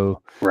football,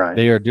 so Right.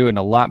 they are doing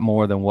a lot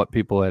more than what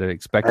people had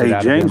expected Hey,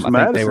 out James of them.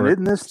 I think they Madison, were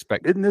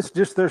isn't this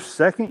just their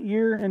second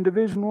year in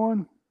Division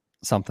One?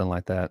 something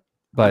like that.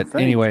 But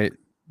think. anyway,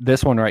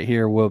 this one right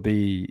here will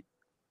be,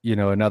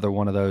 another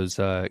one of those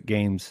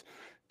games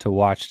to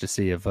watch to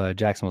see if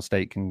Jacksonville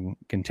State can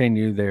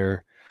continue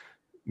their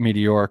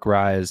meteoric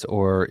rise,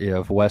 or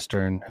if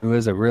Western, who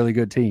is a really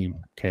good team,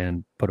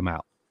 can put them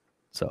out.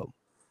 So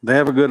They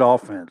have a good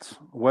offense.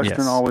 Western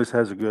Yes. always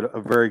has a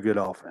very good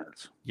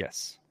offense.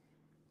 yes.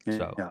 Yeah.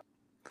 So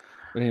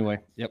but anyway,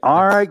 yep. All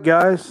that's- right,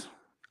 guys.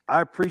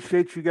 I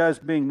appreciate you guys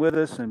being with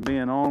us and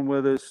being on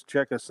with us.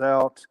 Check us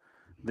out.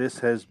 This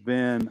has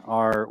been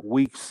our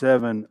Week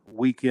 7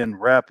 weekend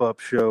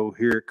wrap-up show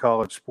here at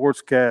College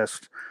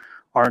SportsCast.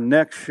 Our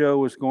next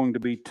show is going to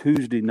be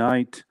Tuesday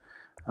night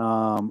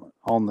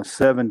on the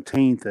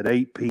 17th at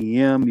 8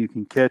 p.m. You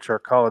can catch our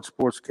College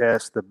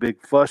SportsCast, The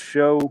Big Fuss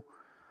Show.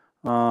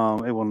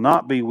 It will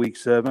not be Week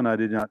 7. I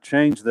did not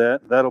change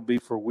that. That'll be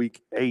for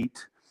Week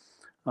 8.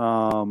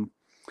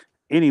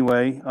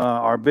 Anyway,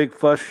 our Big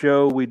Fuss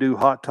Show, we do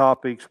hot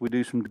topics. We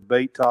do some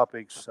debate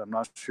topics. I'm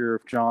not sure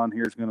if John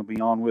here is going to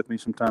be on with me.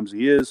 Sometimes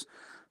he is.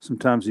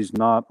 Sometimes he's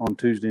not on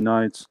Tuesday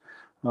nights.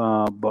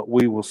 But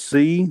we will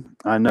see.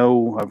 I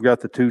know I've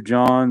got the two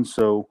Johns,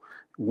 so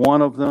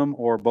one of them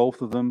or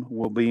both of them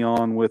will be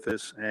on with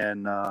us.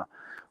 And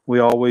we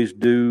always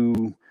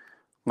do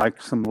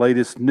like some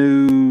latest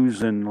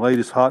news and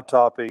latest hot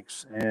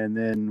topics, and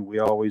then we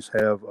always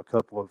have a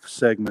couple of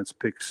segments,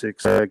 Pick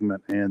Six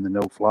segment and the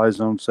No Fly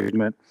Zone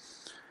segment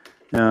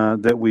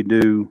that we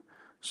do.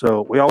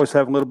 So we always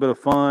have a little bit of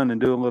fun and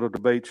do a little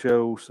debate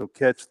show. So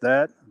catch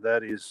that.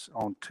 That is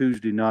on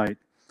Tuesday night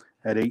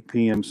at 8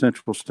 p.m.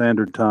 Central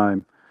Standard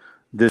Time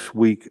this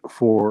week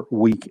for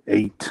Week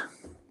 8.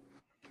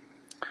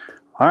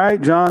 All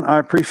right, John, I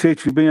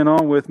appreciate you being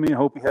on with me. I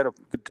hope you had a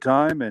good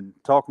time and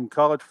talking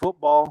college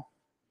football.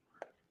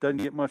 Doesn't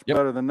get much Yep.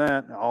 better than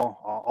that,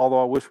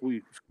 although I wish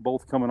we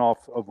both coming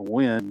off of a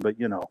win, but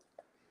yeah,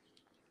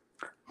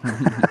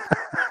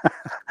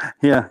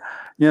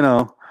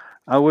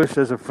 I wish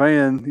as a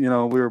fan, we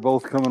were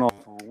both coming off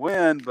of a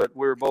win, but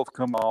we were both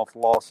coming off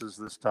losses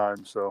this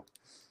time. So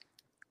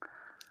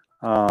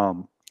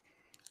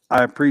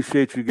I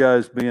appreciate you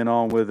guys being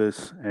on with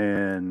us.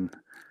 And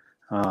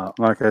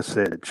like I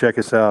said, check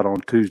us out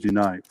on Tuesday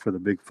night for the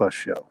Big Fuss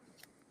Show.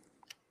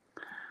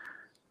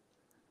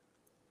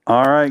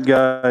 All right,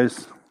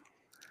 guys.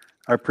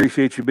 I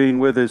appreciate you being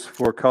with us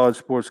for College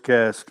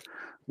SportsCast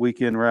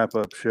weekend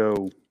wrap-up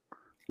show,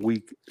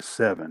 Week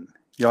 7.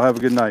 Y'all have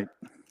a good night.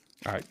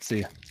 All right.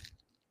 See ya.